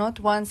Christ, and not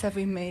once have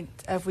we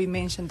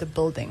mentioned the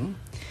building.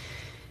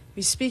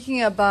 We're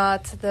speaking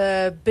about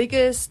the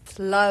biggest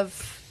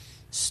love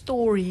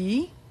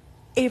story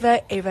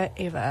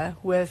ever,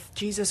 with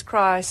Jesus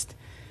Christ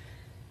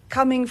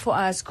coming for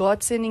us,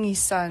 God sending His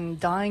Son,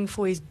 dying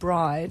for His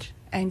bride,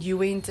 and you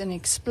went and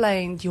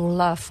explained your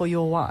love for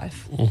your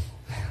wife.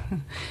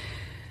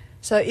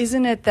 So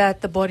isn't it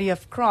that the body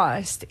of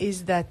Christ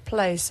is that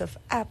place of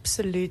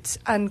absolute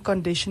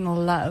unconditional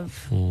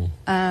love?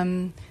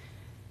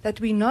 That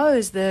we know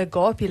is the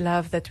agape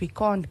love that we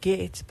can't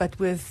get, but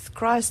with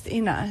Christ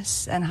in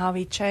us and how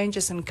He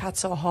changes and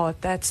cuts our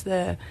heart, that's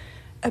the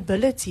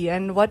ability.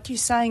 And what you're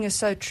saying is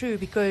so true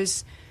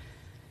because,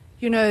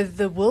 you know,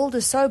 the world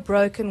is so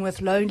broken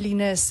with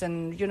loneliness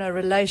and, you know,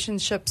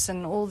 relationships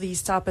and all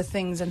these type of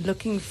things and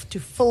looking to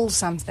fill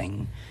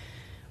something.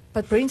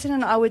 But Brenton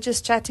and I were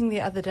just chatting the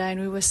other day and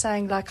we were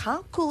saying, like,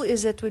 how cool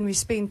is it when we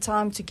spend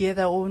time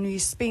together or when we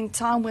spend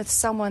time with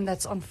someone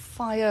that's on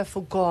fire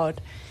for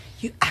God?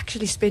 You're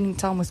actually spending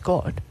time with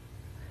God.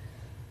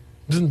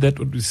 Isn't that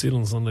what we said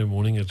on Sunday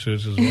morning at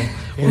church as well?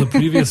 Or the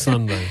previous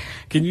Sunday?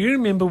 Can you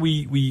remember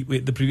we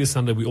the previous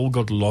Sunday we all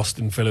got lost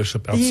in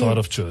fellowship outside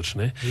of church,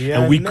 né?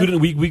 Yeah, and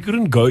we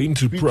couldn't go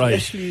into pray.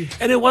 Actually,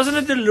 and it wasn't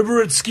a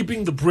deliberate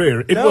skipping the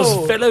prayer. It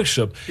was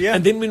fellowship. Yeah.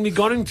 And then when we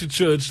got into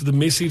church, the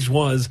message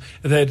was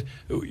that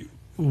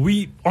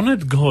we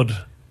honored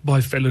God by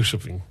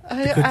fellowshipping.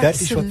 because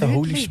that is what the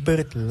Holy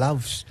Spirit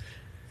loves.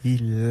 He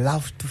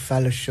loves to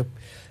fellowship.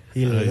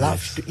 He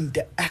loves to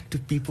interact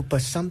with people,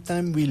 but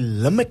sometimes we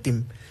limit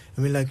Him.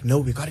 And we're like, no,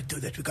 we got to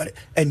do that. We got to.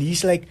 And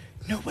He's like,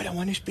 no, but I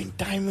want to spend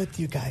time with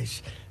you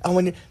guys.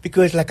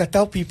 Because like I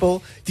tell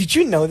people, did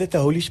you know that the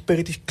Holy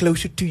Spirit is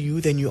closer to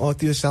you than you are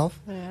to yourself?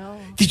 Yeah.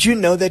 Did you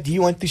know that He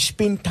wants to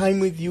spend time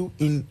with you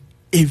in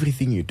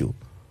everything you do?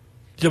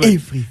 Yeah,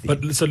 Everything.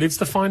 But so let's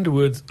define the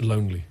word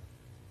lonely.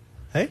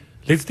 Hey?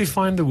 Let's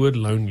define the word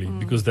lonely,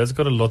 because that's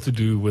got a lot to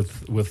do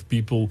with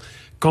people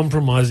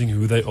compromising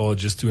who they are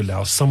just to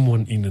allow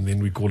someone in, and then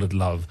we call it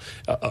love.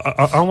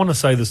 I want to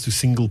say this to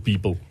single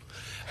people.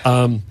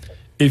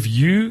 If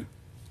you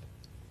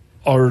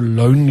are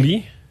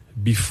lonely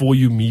before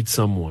you meet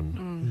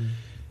someone,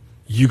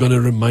 you're going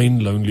to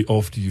remain lonely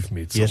after you've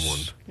met someone.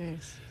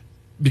 Yes.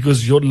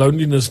 Because your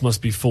loneliness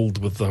must be filled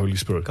with the Holy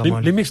Spirit. Come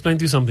on. Let me explain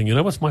to you something. You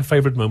know what's my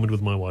favorite moment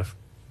with my wife?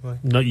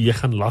 What? No, jy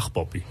gaan lag,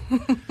 Poppy.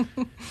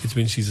 It's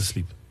when she's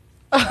asleep.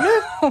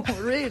 Oh,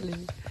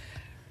 really?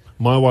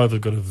 My wife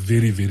has got a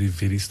very, very,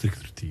 very strict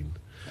routine.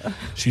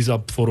 She's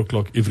up 4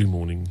 o'clock every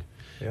morning,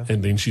 Yeah.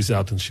 and then she's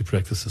out and she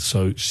practices.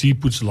 So she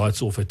puts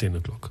lights off at 10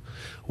 o'clock.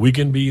 We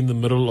can be in the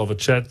middle of a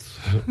chat.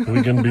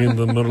 We can be in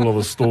the middle of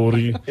a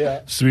story.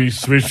 Yeah.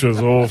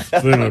 Switches off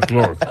 10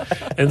 o'clock.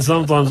 And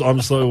sometimes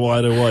I'm so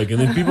wide awake. And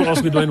then people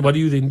ask me, Dwain, what do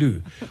you then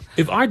do?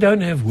 If I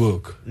don't have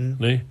work,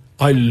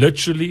 I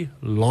literally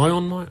lie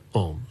on my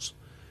arms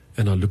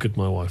and I look at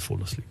my wife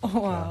fall asleep. Oh,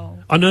 wow.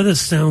 I know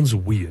this sounds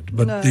weird,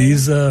 but No.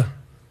 there's a...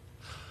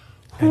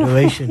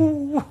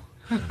 Adoration.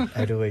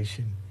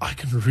 Adoration. I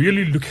can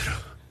really look at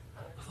her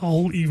the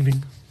whole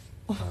evening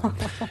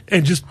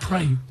and just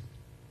pray.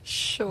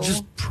 Sure.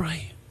 Just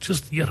pray.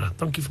 Just, Here,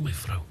 dankie vir my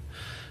vrou.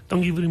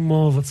 Dankie vir die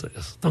ma wat sy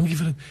is. Dankie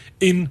vir dit.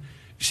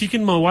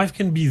 En my wife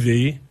can be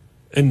there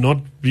and not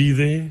be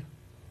there.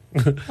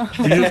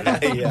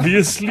 Be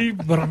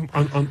asleep, but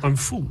I'm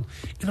full.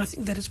 And I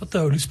think that is what the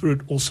Holy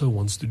Spirit also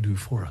wants to do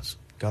for us.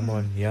 Come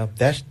on, yeah.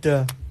 That's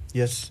the,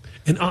 yes.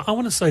 And I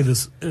want to say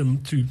this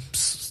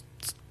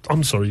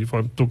I'm sorry if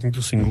I'm talking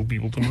to single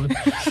people tonight,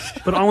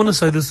 but I want to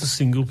say this to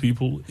single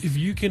people. If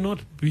you cannot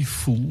be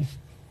full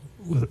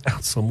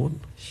without someone,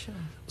 Sure.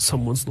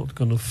 someone's not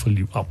going to fill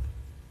you up.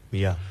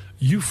 Yeah.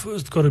 You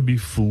first got to be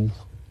full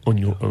on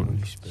your own.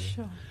 Holy Spirit.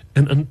 Sure.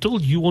 And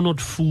until you are not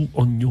full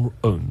on your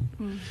own,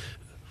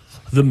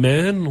 the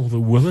man or the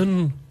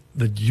woman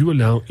that you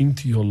allow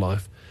into your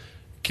life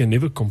can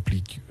never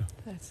complete you.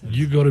 That's it.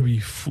 You got to be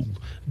full.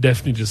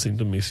 Daphne just sent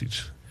a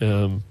message.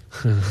 And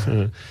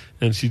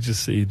she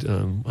just said,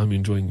 I'm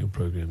enjoying your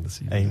program this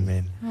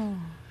evening.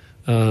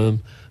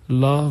 Amen.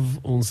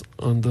 Love one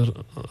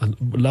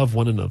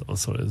another. Oh,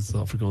 sorry, it's the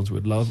Afrikaans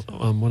word. Love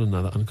one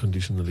another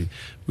unconditionally.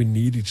 We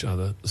need each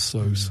other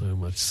so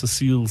much.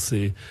 Cecile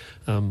sê,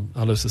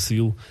 hallo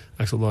Cecile,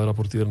 ek sal daai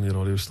rapporteer in die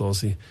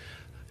radiostasie.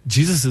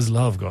 Jesus is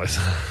love, guys.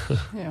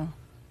 Yeah.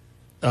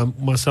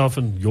 Myself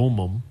and your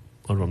mom,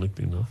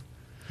 ironically enough,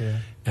 Yeah.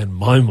 and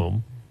my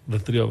mom, the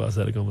three of us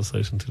had a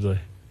conversation today.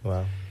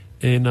 Wow.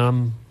 And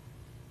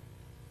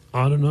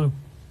I don't know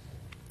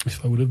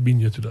if I would have been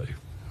here today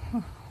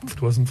if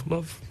it wasn't for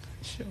love.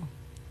 Sure.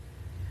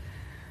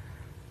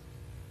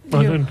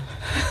 I don't.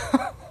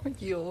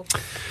 Yo.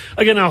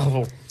 Ek in elk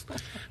geval.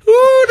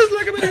 Ooh, dis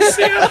lekker met die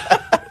see.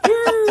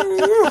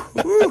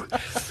 Ooh.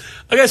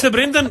 Okay, so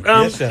Brenton,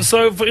 Yes, sir.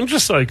 so for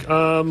interest's sake,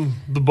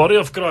 the body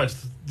of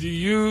Christ. Do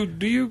you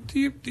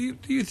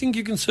think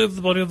you can serve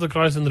the body of the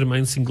Christ and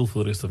remain single for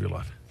the rest of your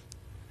life?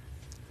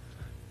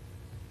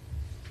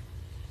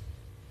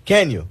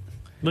 Can you?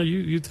 No,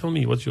 you tell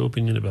me. What's your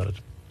opinion about it?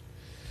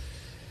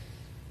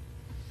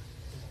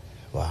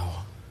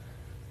 Wow.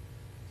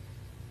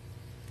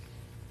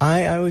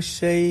 I would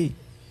say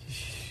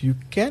you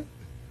can.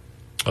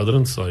 I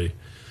didn't say.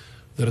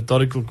 The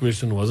rhetorical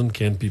question wasn't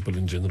can people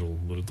in general.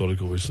 The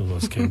rhetorical question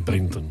was can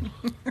Brenton.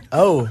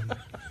 Oh,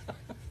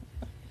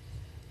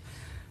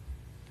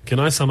 Can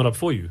I sum it up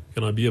for you?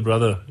 Can I be a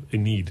brother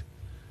in need?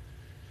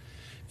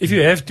 If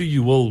you have to,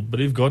 you will.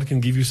 But if God can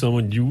give you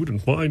someone, you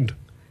wouldn't mind.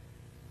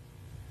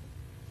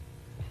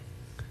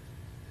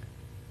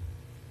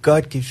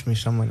 God gives me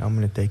someone, I'm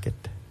going to take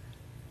it.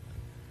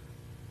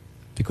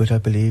 Because I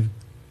believe,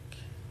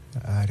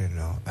 I don't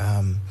know,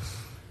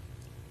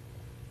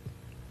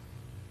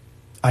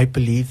 I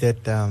believe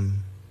that,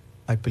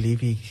 I believe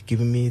He's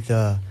given me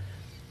the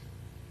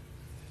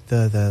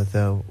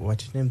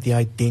what's his name, the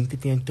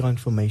identity and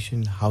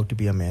transformation, how to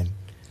be a man,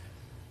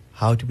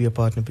 how to be a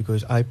partner,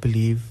 because I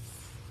believe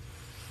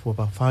for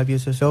about 5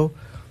 years or so,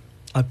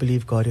 I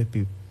believe God had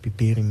been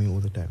preparing me all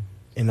the time.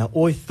 And I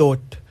always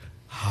thought,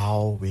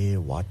 how, where,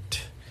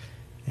 what,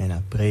 and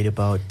I prayed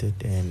about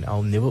it, and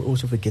I'll never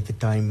also forget the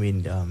time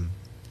when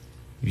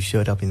you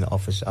showed up in the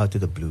office out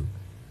of the blue,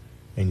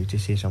 and you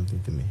just said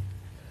something to me,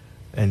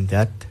 and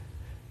that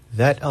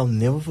I'll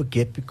never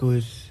forget,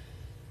 because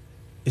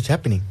it's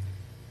happening,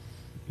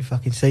 if I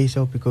can say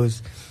so,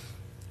 because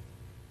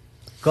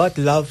God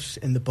loves,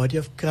 in the body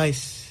of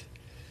Christ,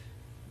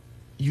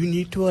 you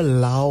need to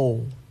allow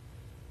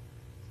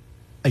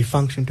a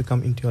function to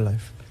come into your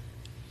life.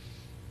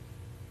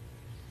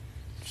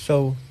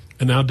 So,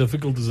 And how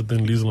difficult is it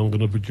then, Liezl? I'm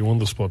going to put you on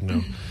the spot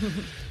now.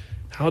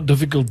 How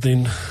difficult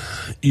then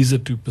is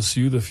it to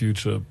pursue the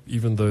future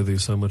even though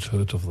there's so much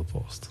hurt of the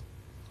past?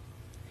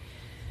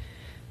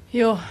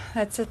 Yo,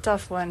 that's a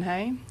tough one,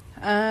 hey?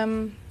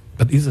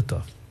 But is it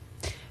tough?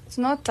 It's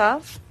not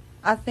tough.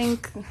 I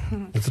think...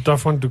 It's a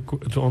tough one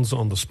to answer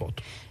on the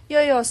spot.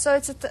 Yeah. So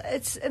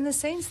it's in the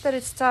sense that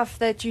it's tough,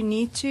 that you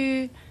need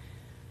to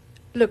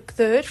Look,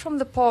 the hurt from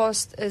the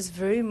past is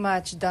very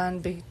much done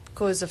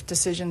because of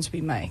decisions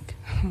we make.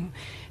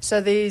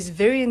 So there's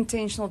very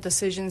intentional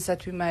decisions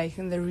that we make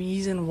and the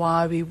reason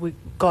why we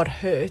got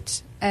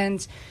hurt.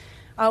 And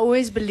I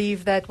always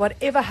believe that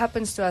whatever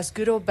happens to us,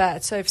 good or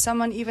bad, so if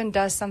someone even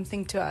does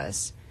something to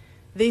us,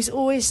 there's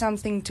always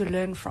something to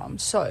learn from.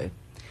 So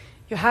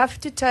you have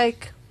to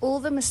take all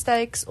the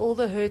mistakes, all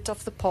the hurt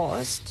of the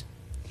past.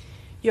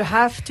 You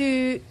have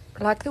to,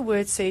 like the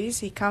word says,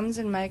 he comes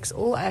and makes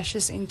all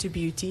ashes into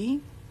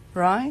beauty,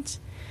 right?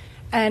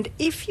 And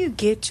if you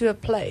get to a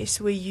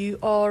place where you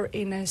are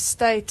in a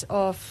state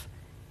of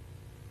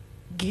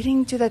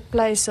getting to that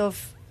place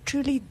of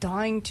truly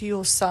dying to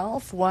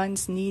yourself,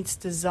 wants, needs,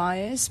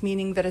 desires,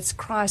 meaning that it's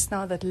Christ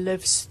now that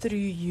lives through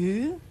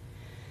you,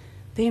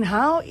 then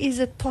how is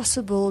it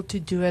possible to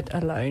do it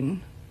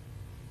alone?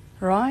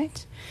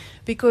 Right?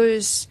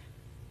 Because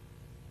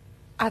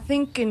I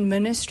think in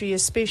ministry,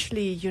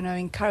 especially,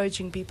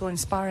 encouraging people,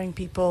 inspiring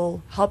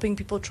people, helping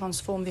people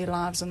transform their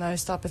lives and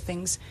those type of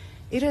things,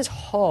 it is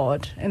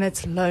hard and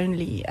it's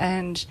lonely,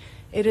 and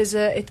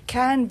it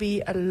can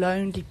be a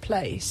lonely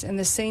place in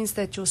the sense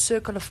that your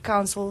circle of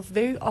counsel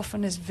very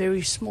often is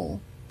very small.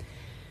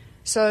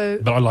 So,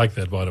 But I like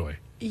that, by the way.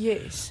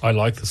 Yes. I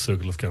like the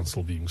circle of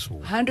counsel being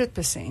small.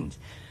 100%.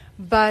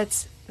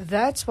 But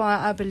that's why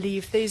I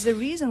believe there's a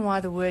reason why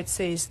the word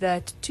says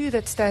that two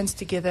that stands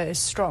together is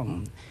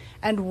strong.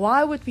 And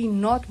why would we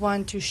not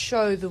want to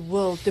show the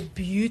world the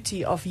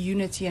beauty of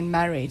unity in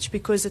marriage?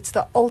 Because it's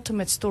the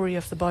ultimate story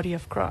of the body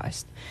of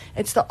Christ.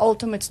 It's the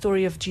ultimate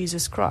story of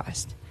Jesus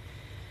Christ.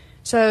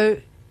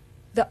 So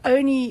the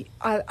only,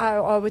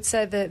 I would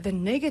say the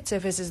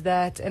negative is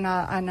that, and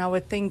I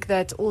would think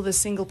that all the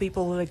single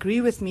people will agree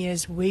with me,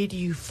 is where do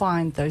you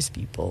find those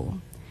people?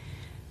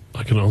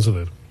 I can answer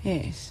that.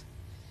 Yes.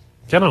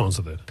 Can I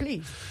answer that?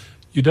 Please.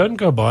 You don't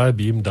go buy a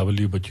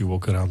BMW, but you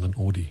walk around an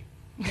Audi.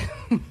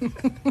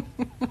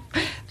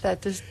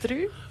 That is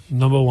true.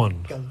 Number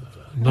one.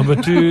 Number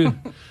two,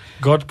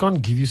 God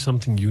can't give you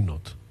something you're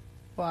not.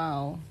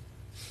 Wow.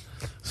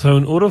 So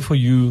in order for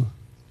you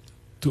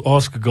to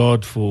ask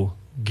God for,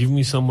 give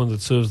me someone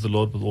that serves the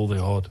Lord with all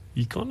their heart,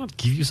 He cannot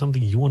give you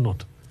something you are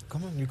not.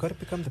 Come on, you got to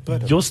become the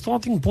brother. Your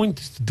starting point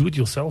is to do it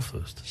yourself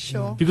first.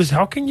 Sure. Because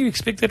how can you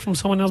expect that from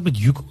someone else, but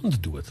you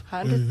can't do it?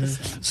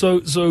 100%.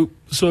 So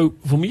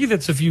for me,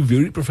 that's a few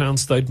very profound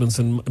statements,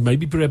 and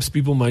maybe perhaps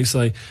people may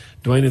say,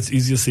 Dwain, it's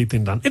easier said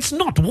than done. It's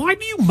not. Why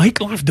do you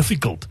make life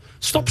difficult?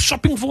 Stop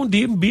shopping for a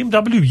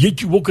BMW,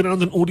 yet you walk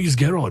around in Audi's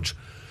garage.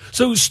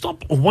 So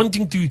stop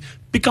wanting to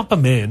pick up a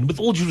man with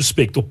all due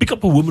respect, or pick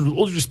up a woman with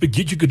all due respect,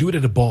 yet you could do it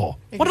at a bar.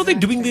 Exactly. What are they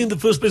doing there in the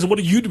first place, and what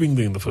are you doing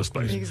there in the first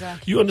place?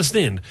 Exactly. You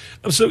understand?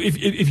 So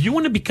if you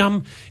want to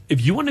become,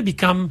 if you want a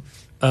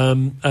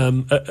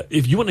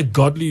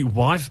godly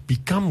wife,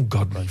 become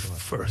godly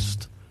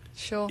first.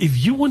 Sure. If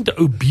you want an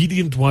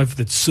obedient wife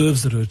that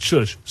serves at her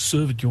church,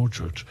 serve at your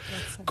church.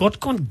 God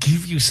can't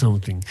give you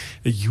something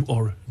that you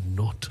are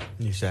not.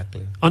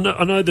 Exactly. I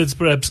know that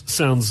perhaps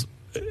sounds.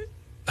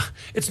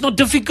 It's not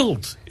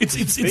difficult. It's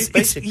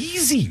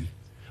easy.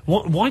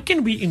 Why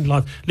can we in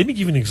life? Let me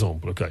give you an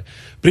example. Okay,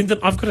 Brenton,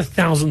 I've got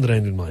 1,000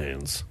 rand in my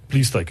hands.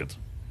 Please take it.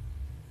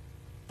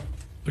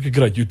 Okay,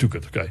 great. You took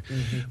it. Okay,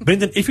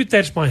 Brenton, if you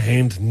touch my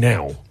hand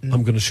now,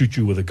 I'm going to shoot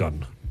you with a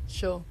gun.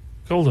 Sure.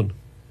 Hold on.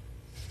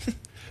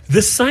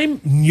 The same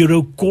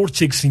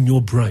neurocortex in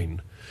your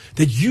brain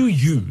that you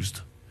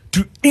used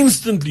to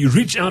instantly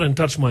reach out and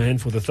touch my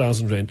hand for the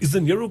 1,000 rand is the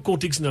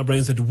neurocortex in our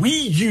brains that we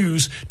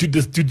use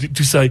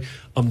to say,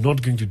 I'm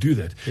not going to do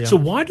that. Yeah. So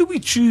why do we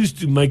choose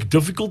to make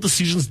difficult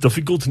decisions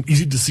difficult and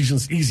easy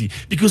decisions easy?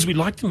 Because we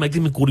like to make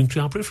them according to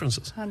our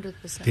preferences.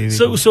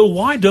 100%. So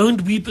why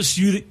don't we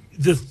pursue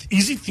the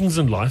easy things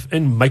in life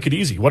and make it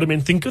easy? What a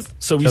man thinketh,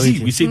 so is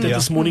he. We said that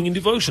this morning in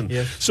devotion.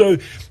 Yes. So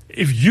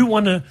if you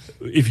wanna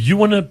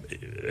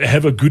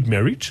have a good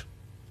marriage,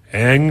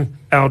 hang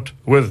out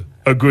with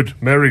a good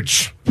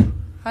marriage.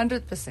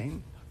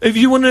 100%. If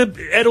you want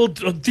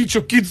to teach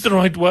your kids the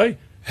right way,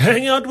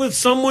 hang out with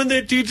someone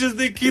that teaches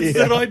their kids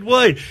the right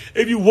way.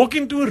 If you walk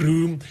into a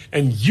room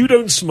and you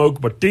don't smoke,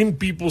 but 10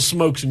 people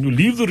smokes, and you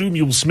leave the room,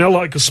 you will smell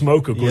like a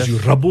smoker because you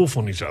rub off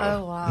on each other.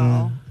 Oh,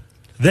 wow.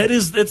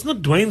 That's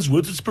not Dwayne's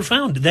words, it's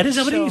profound. That is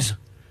how it is.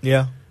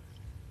 Yeah.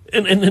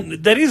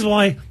 And that is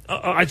why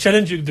I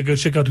challenge you to go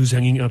check out who's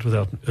hanging out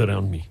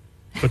around me.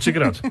 Go check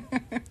it out.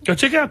 Go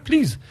check it out,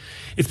 please.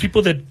 It's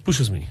people that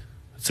pushes me.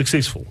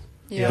 Successful.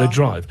 Yeah. They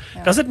drive.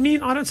 Yeah. Does it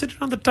mean I don't sit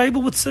around the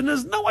table with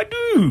sinners? No, I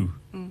do.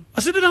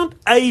 I sit around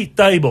a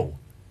table,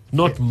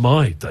 not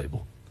my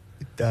table.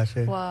 That's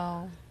it.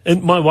 Wow.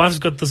 And my wife's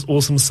got this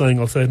awesome saying,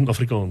 I'll say it in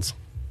Afrikaans.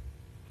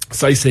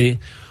 Sy sê,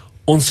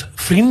 ons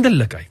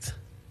vriendelikheid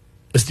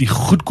is die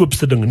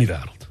goedkoopste ding in die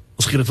wêreld.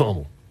 Ons gee dit vir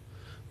almal.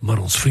 Maar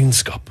ons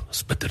vriendskap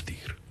is bitter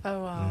duur.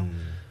 Oh, wow.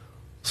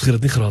 Ons gee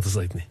dit nie gratis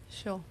uit nie.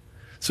 Sure.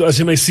 So as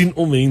jy my sien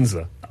om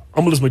mense,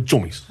 almal is my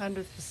chommies.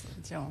 100%.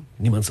 Ja.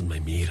 Niemand is in my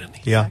mure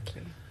nie. Ja.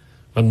 Exactly.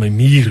 Want my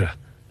mure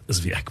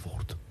is wie ek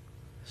word.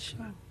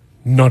 Sure.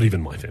 Not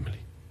even my family.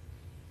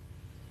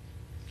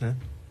 Huh?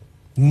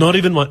 Not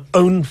even my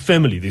own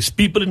family. There's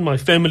people in my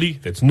family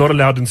that's not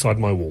allowed inside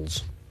my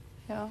walls.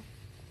 Yeah.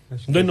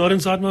 They're not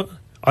inside my...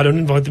 I don't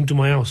invite them to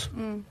my house.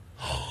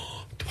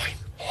 Dwain.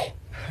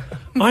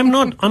 I'm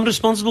not. I'm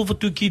responsible for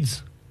 2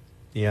 kids.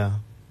 Yeah.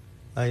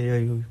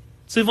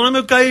 So if I'm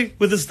okay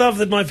with the stuff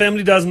that my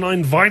family does and I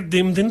invite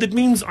them, then that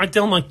means I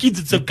tell my kids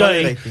it's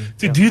okay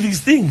to do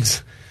these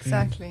things.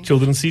 Exactly.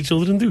 Children see,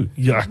 children do.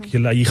 Ja,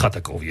 jy gat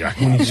ek al. Ja, ek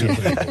moet nie so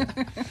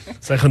doen.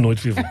 Sy gaan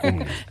nooit weer kom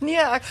nie. Nee,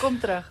 ek kom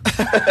terug.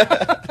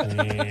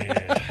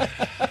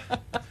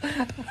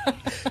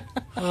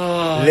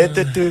 Let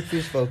the truth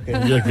be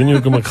spoken. Ja, ek weet nie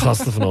hoekom ek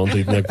gaste vanaand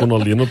het nie. Ek kon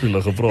alleen op die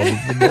lug gepraat.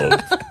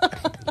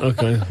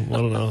 Okay,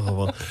 maar in elk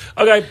geval.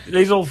 Okay,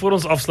 Liezl, voor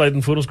ons afsluit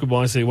en voor ons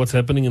goodbye sê, what's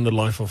happening in the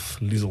life of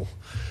Liezl?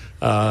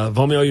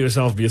 Waarmee hou jy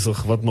jouself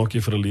besig? Wat maak jy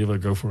vir 'n lewe?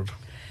 Go for it.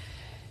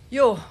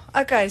 Yo,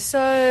 okay,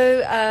 so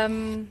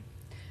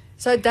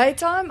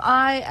daytime,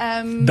 I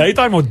am...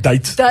 Daytime or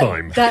date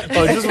time? I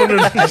just want to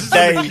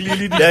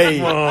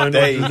Day.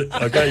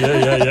 Okay,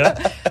 yeah.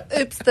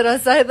 Oops, did I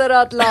say that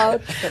out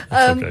loud?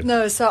 Okay.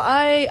 No, so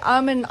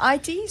I'm in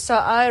IT, so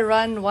I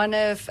run one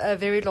of a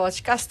very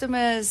large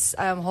customers'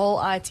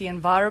 whole IT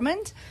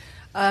environment,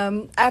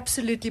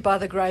 absolutely by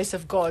the grace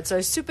of God.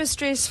 So super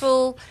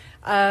stressful.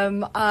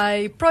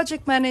 I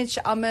project manage.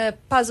 I'm a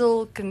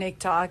puzzle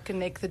connector. I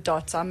connect the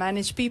dots. I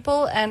manage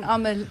people, and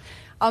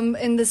I'm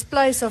in this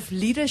place of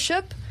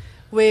leadership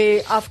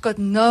where I've got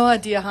no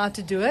idea how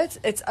to do it.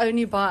 It's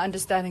only by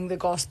understanding the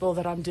gospel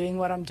that I'm doing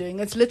what I'm doing.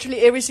 It's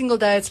literally every single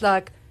day. It's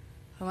like,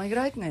 oh my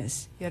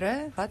greatness,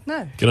 Here, what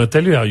now? Can I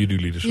tell you how you do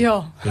leadership?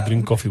 Yeah. You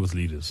drink coffee with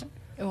leaders.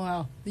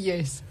 Well,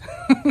 yes.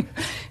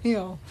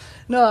 Yeah.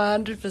 No,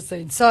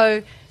 100%.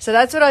 So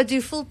that's what I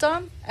do full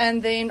time.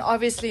 And then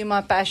obviously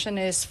my passion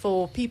is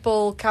for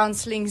people,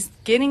 counseling,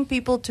 getting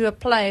people to a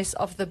place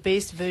of the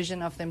best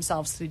version of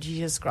themselves through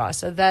Jesus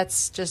Christ. So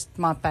that's just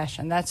my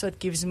passion. That's what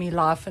gives me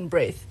life and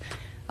breath.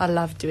 I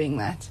love doing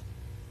that.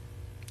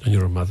 And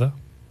you're a mother?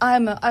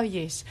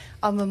 Yes.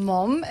 I'm a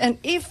mom. And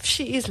if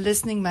she is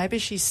listening, maybe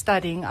she's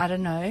studying, I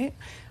don't know.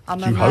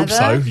 I'm a You mother. hope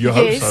so. You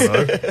hope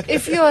so.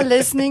 If you are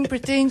listening,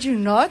 pretend you're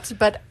not,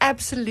 but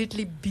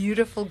absolutely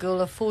beautiful girl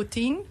of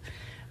 14.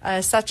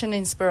 Such an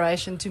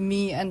inspiration to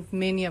me and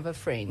many of her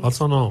friends. What's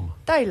her name?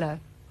 Taylor.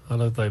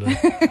 Hello, Taylor.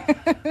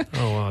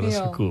 Oh, wow, that's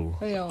so cool.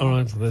 Ja. All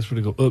right, that's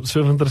pretty cool.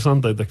 So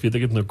interessant, ek weet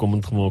ek het nou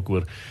comment gemaak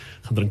oor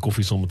gaan drink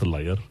koffie saam met 'n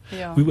leier.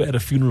 Ja. We were at a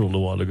funeral a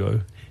while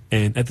ago,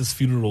 and at this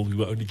funeral we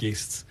were only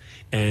guests.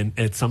 And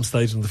at some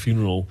stage in the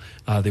funeral,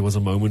 there was a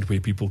moment where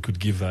people could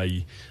give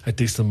a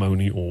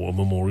testimony or a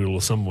memorial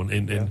or someone.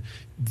 And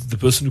the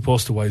person who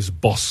passed away's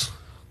boss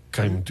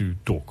came to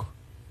talk.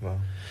 Wow.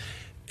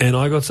 And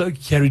I got so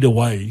carried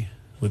away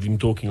with him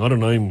talking. I don't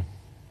know him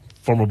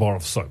from a bar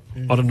of soap.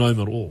 I don't know him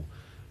at all.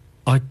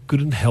 I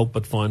couldn't help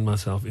but find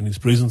myself in his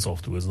presence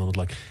afterwards. And I was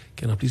like,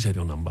 can I please have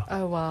your number?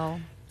 Oh, wow.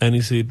 And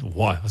he said,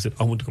 why? I said,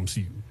 I want to come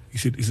see you. He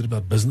said, is it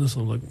about business?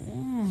 I'm like,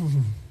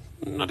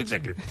 not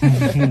exactly.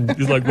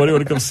 He's like, why do you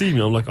want to come see me?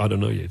 I'm like, I don't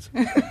know yet.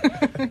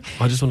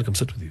 I just want to come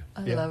sit with you.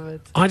 I love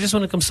it. I just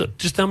want to come sit.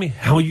 Just tell me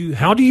how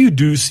do you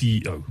do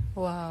CEO?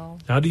 Wow.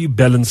 How do you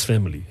balance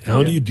family?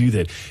 How do you do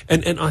that?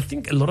 And I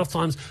think a lot of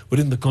times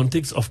within the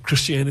context of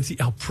Christianity,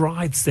 our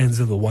pride stands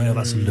in the way of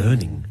us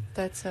learning.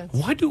 That's it.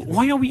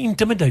 Why are we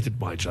intimidated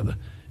by each other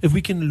if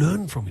we can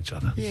learn from each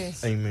other?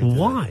 Yes. Amen.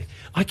 Why?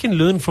 I can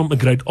learn from a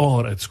grade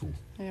R at school.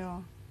 Yeah.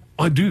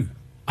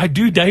 I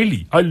do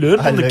daily. I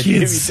learn from the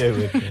kids.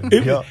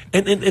 Yeah.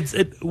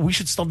 And we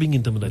should stop being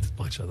intimidated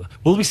by each other.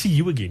 Will we see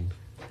you again?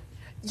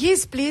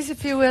 Yes, please,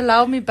 if you will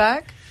allow me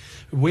back.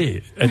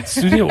 Where? At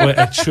studio or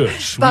at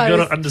church? We got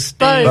to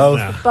understand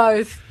now.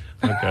 Both.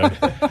 Okay.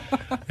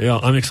 Yeah,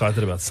 I'm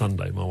excited about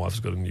Sunday. My wife's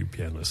got a new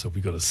piano, so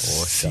we got to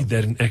see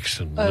that in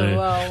action. Oh,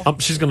 wow.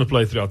 She's going to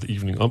play throughout the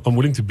evening. I'm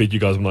willing to bet you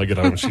guys when I get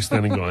home, she's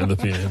standing behind the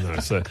piano.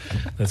 So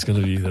that's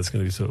going to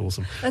be so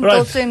awesome.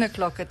 Until 10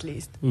 o'clock at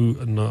least. Ooh,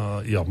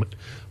 no, yeah.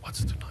 What's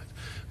it tonight?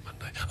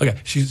 Monday. Okay,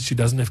 she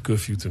doesn't have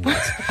curfew tonight.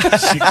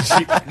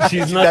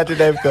 She's not.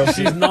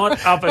 She's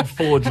not up at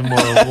 4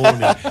 tomorrow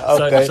morning.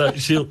 Okay. So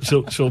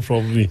she'll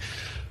probably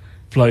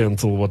play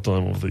until what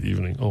time of the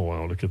evening? Oh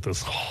wow, look at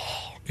this.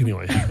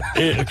 Anyway,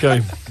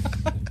 okay,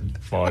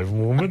 5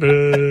 more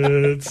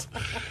minutes.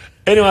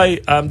 Anyway,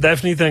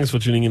 Daphne, thanks for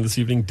tuning in this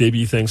evening.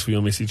 Debbie, thanks for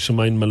your message.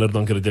 Shemaine Miller,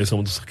 dankie dat jy saam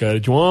met ons gekuier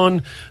het.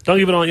 Johan,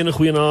 dankie vir daai ene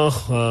goeie nag.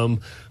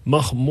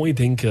 Mag mooi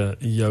denke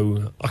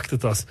jou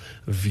aktetas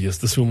wees.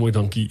 Dis so mooi,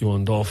 dankie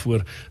Johan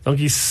daarvoor.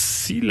 Dankie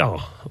Sila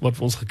wat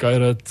vir ons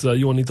gekuier het.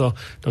 Johanita,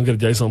 dankie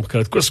dat jy saam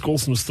gekuier het. Chris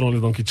Coles in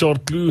Australië, dankie.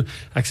 Chart Kloo,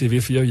 ek sê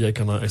weer vir jou, jy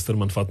kan na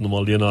Esterman vat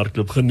normaal alleen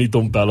hardloop. Geniet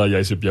om Bella,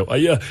 jy's op jou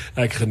eie.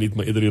 Ek geniet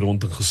my iedere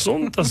rond en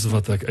gesond as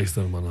wat ek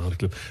Esterman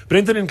hardloop.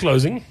 Brenton, in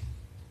closing.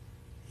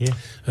 Yeah.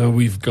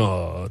 We've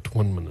got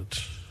 1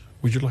 minute.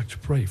 Would you like to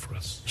pray for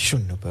us? Sure,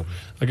 no problem.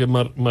 Okay,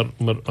 maar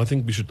I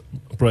think we should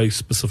pray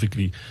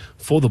specifically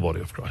for the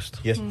body of Christ.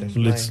 Yes,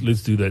 that's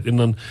Let's do that. En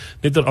dan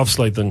net ter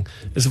afsluiting,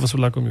 is dit was so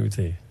lekker om jou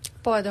te hê.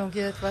 Baie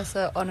dankie, dit was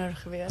 'n honor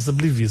geweest.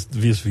 Asseblief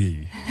wees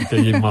wie. Okay,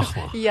 jy mag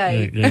maar.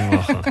 Jy. Jy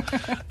mag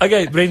maar.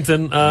 Okay,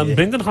 Brenton,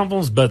 Brenton gaan vir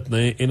ons bid,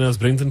 nee, en as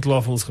Brenton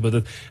klaar vir ons gebid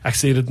het, ek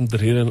sê dit met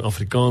rede in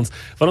Afrikaans,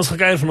 want ons gaan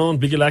kuier vanaand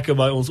bietjie lekker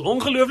by ons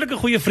ongelooflike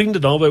goeie vriende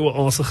daar by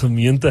Oase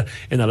gemeente,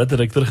 en hulle het 'n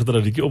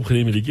rukterige liedjie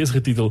opgeneem, die liedjie is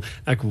getitel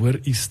Ek hoor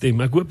u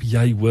stem. Ek hoop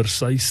jy hoor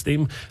sy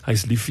stem.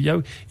 Hy's lief vir jou.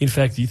 In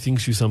fact, he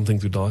thinks you something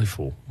to die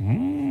for.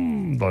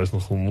 Daar is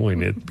nogal mooi,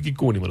 net bietjie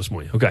corny, maar dis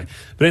mooi. Okay,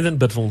 Brenton,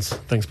 bid vir ons.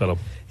 Thanks, Bella.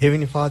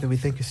 Heavenly Father, we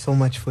thank you so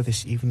much for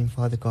this evening,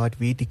 Father God.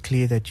 We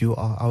declare that you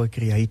are our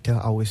Creator,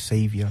 our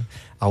Savior,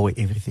 our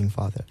everything,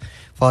 Father.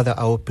 Father,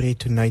 our prayer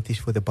tonight is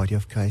for the body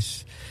of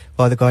Christ.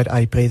 Father God,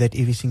 I pray that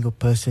every single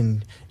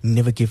person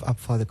never give up,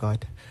 Father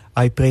God.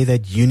 I pray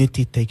that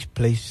unity takes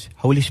place.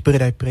 Holy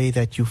Spirit, I pray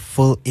that you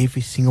fill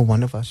every single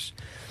one of us,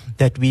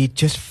 that we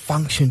just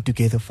function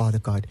together, Father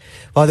God.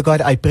 Father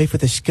God, I pray for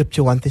the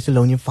scripture, 1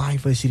 Thessalonians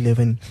 5 verse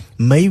 11.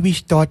 May we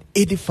start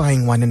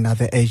edifying one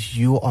another as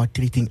you are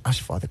treating us,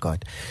 Father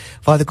God.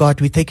 Father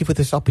God, we thank you for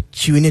this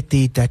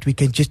opportunity that we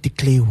can just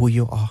declare who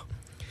you are.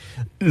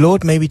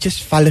 Lord, may we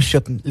just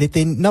fellowship. Let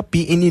there not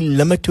be any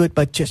limit to it,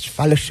 but just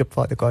fellowship,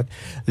 Father God.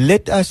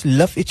 Let us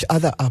love each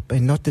other up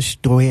and not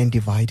destroy and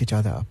divide each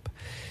other up.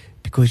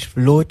 Because,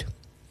 Lord,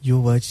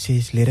 your word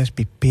says, let us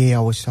prepare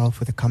ourselves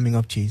for the coming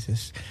of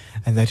Jesus.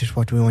 And that is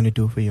what we want to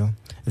do for you.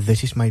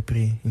 This is my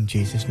prayer in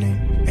Jesus' name.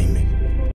 Amen.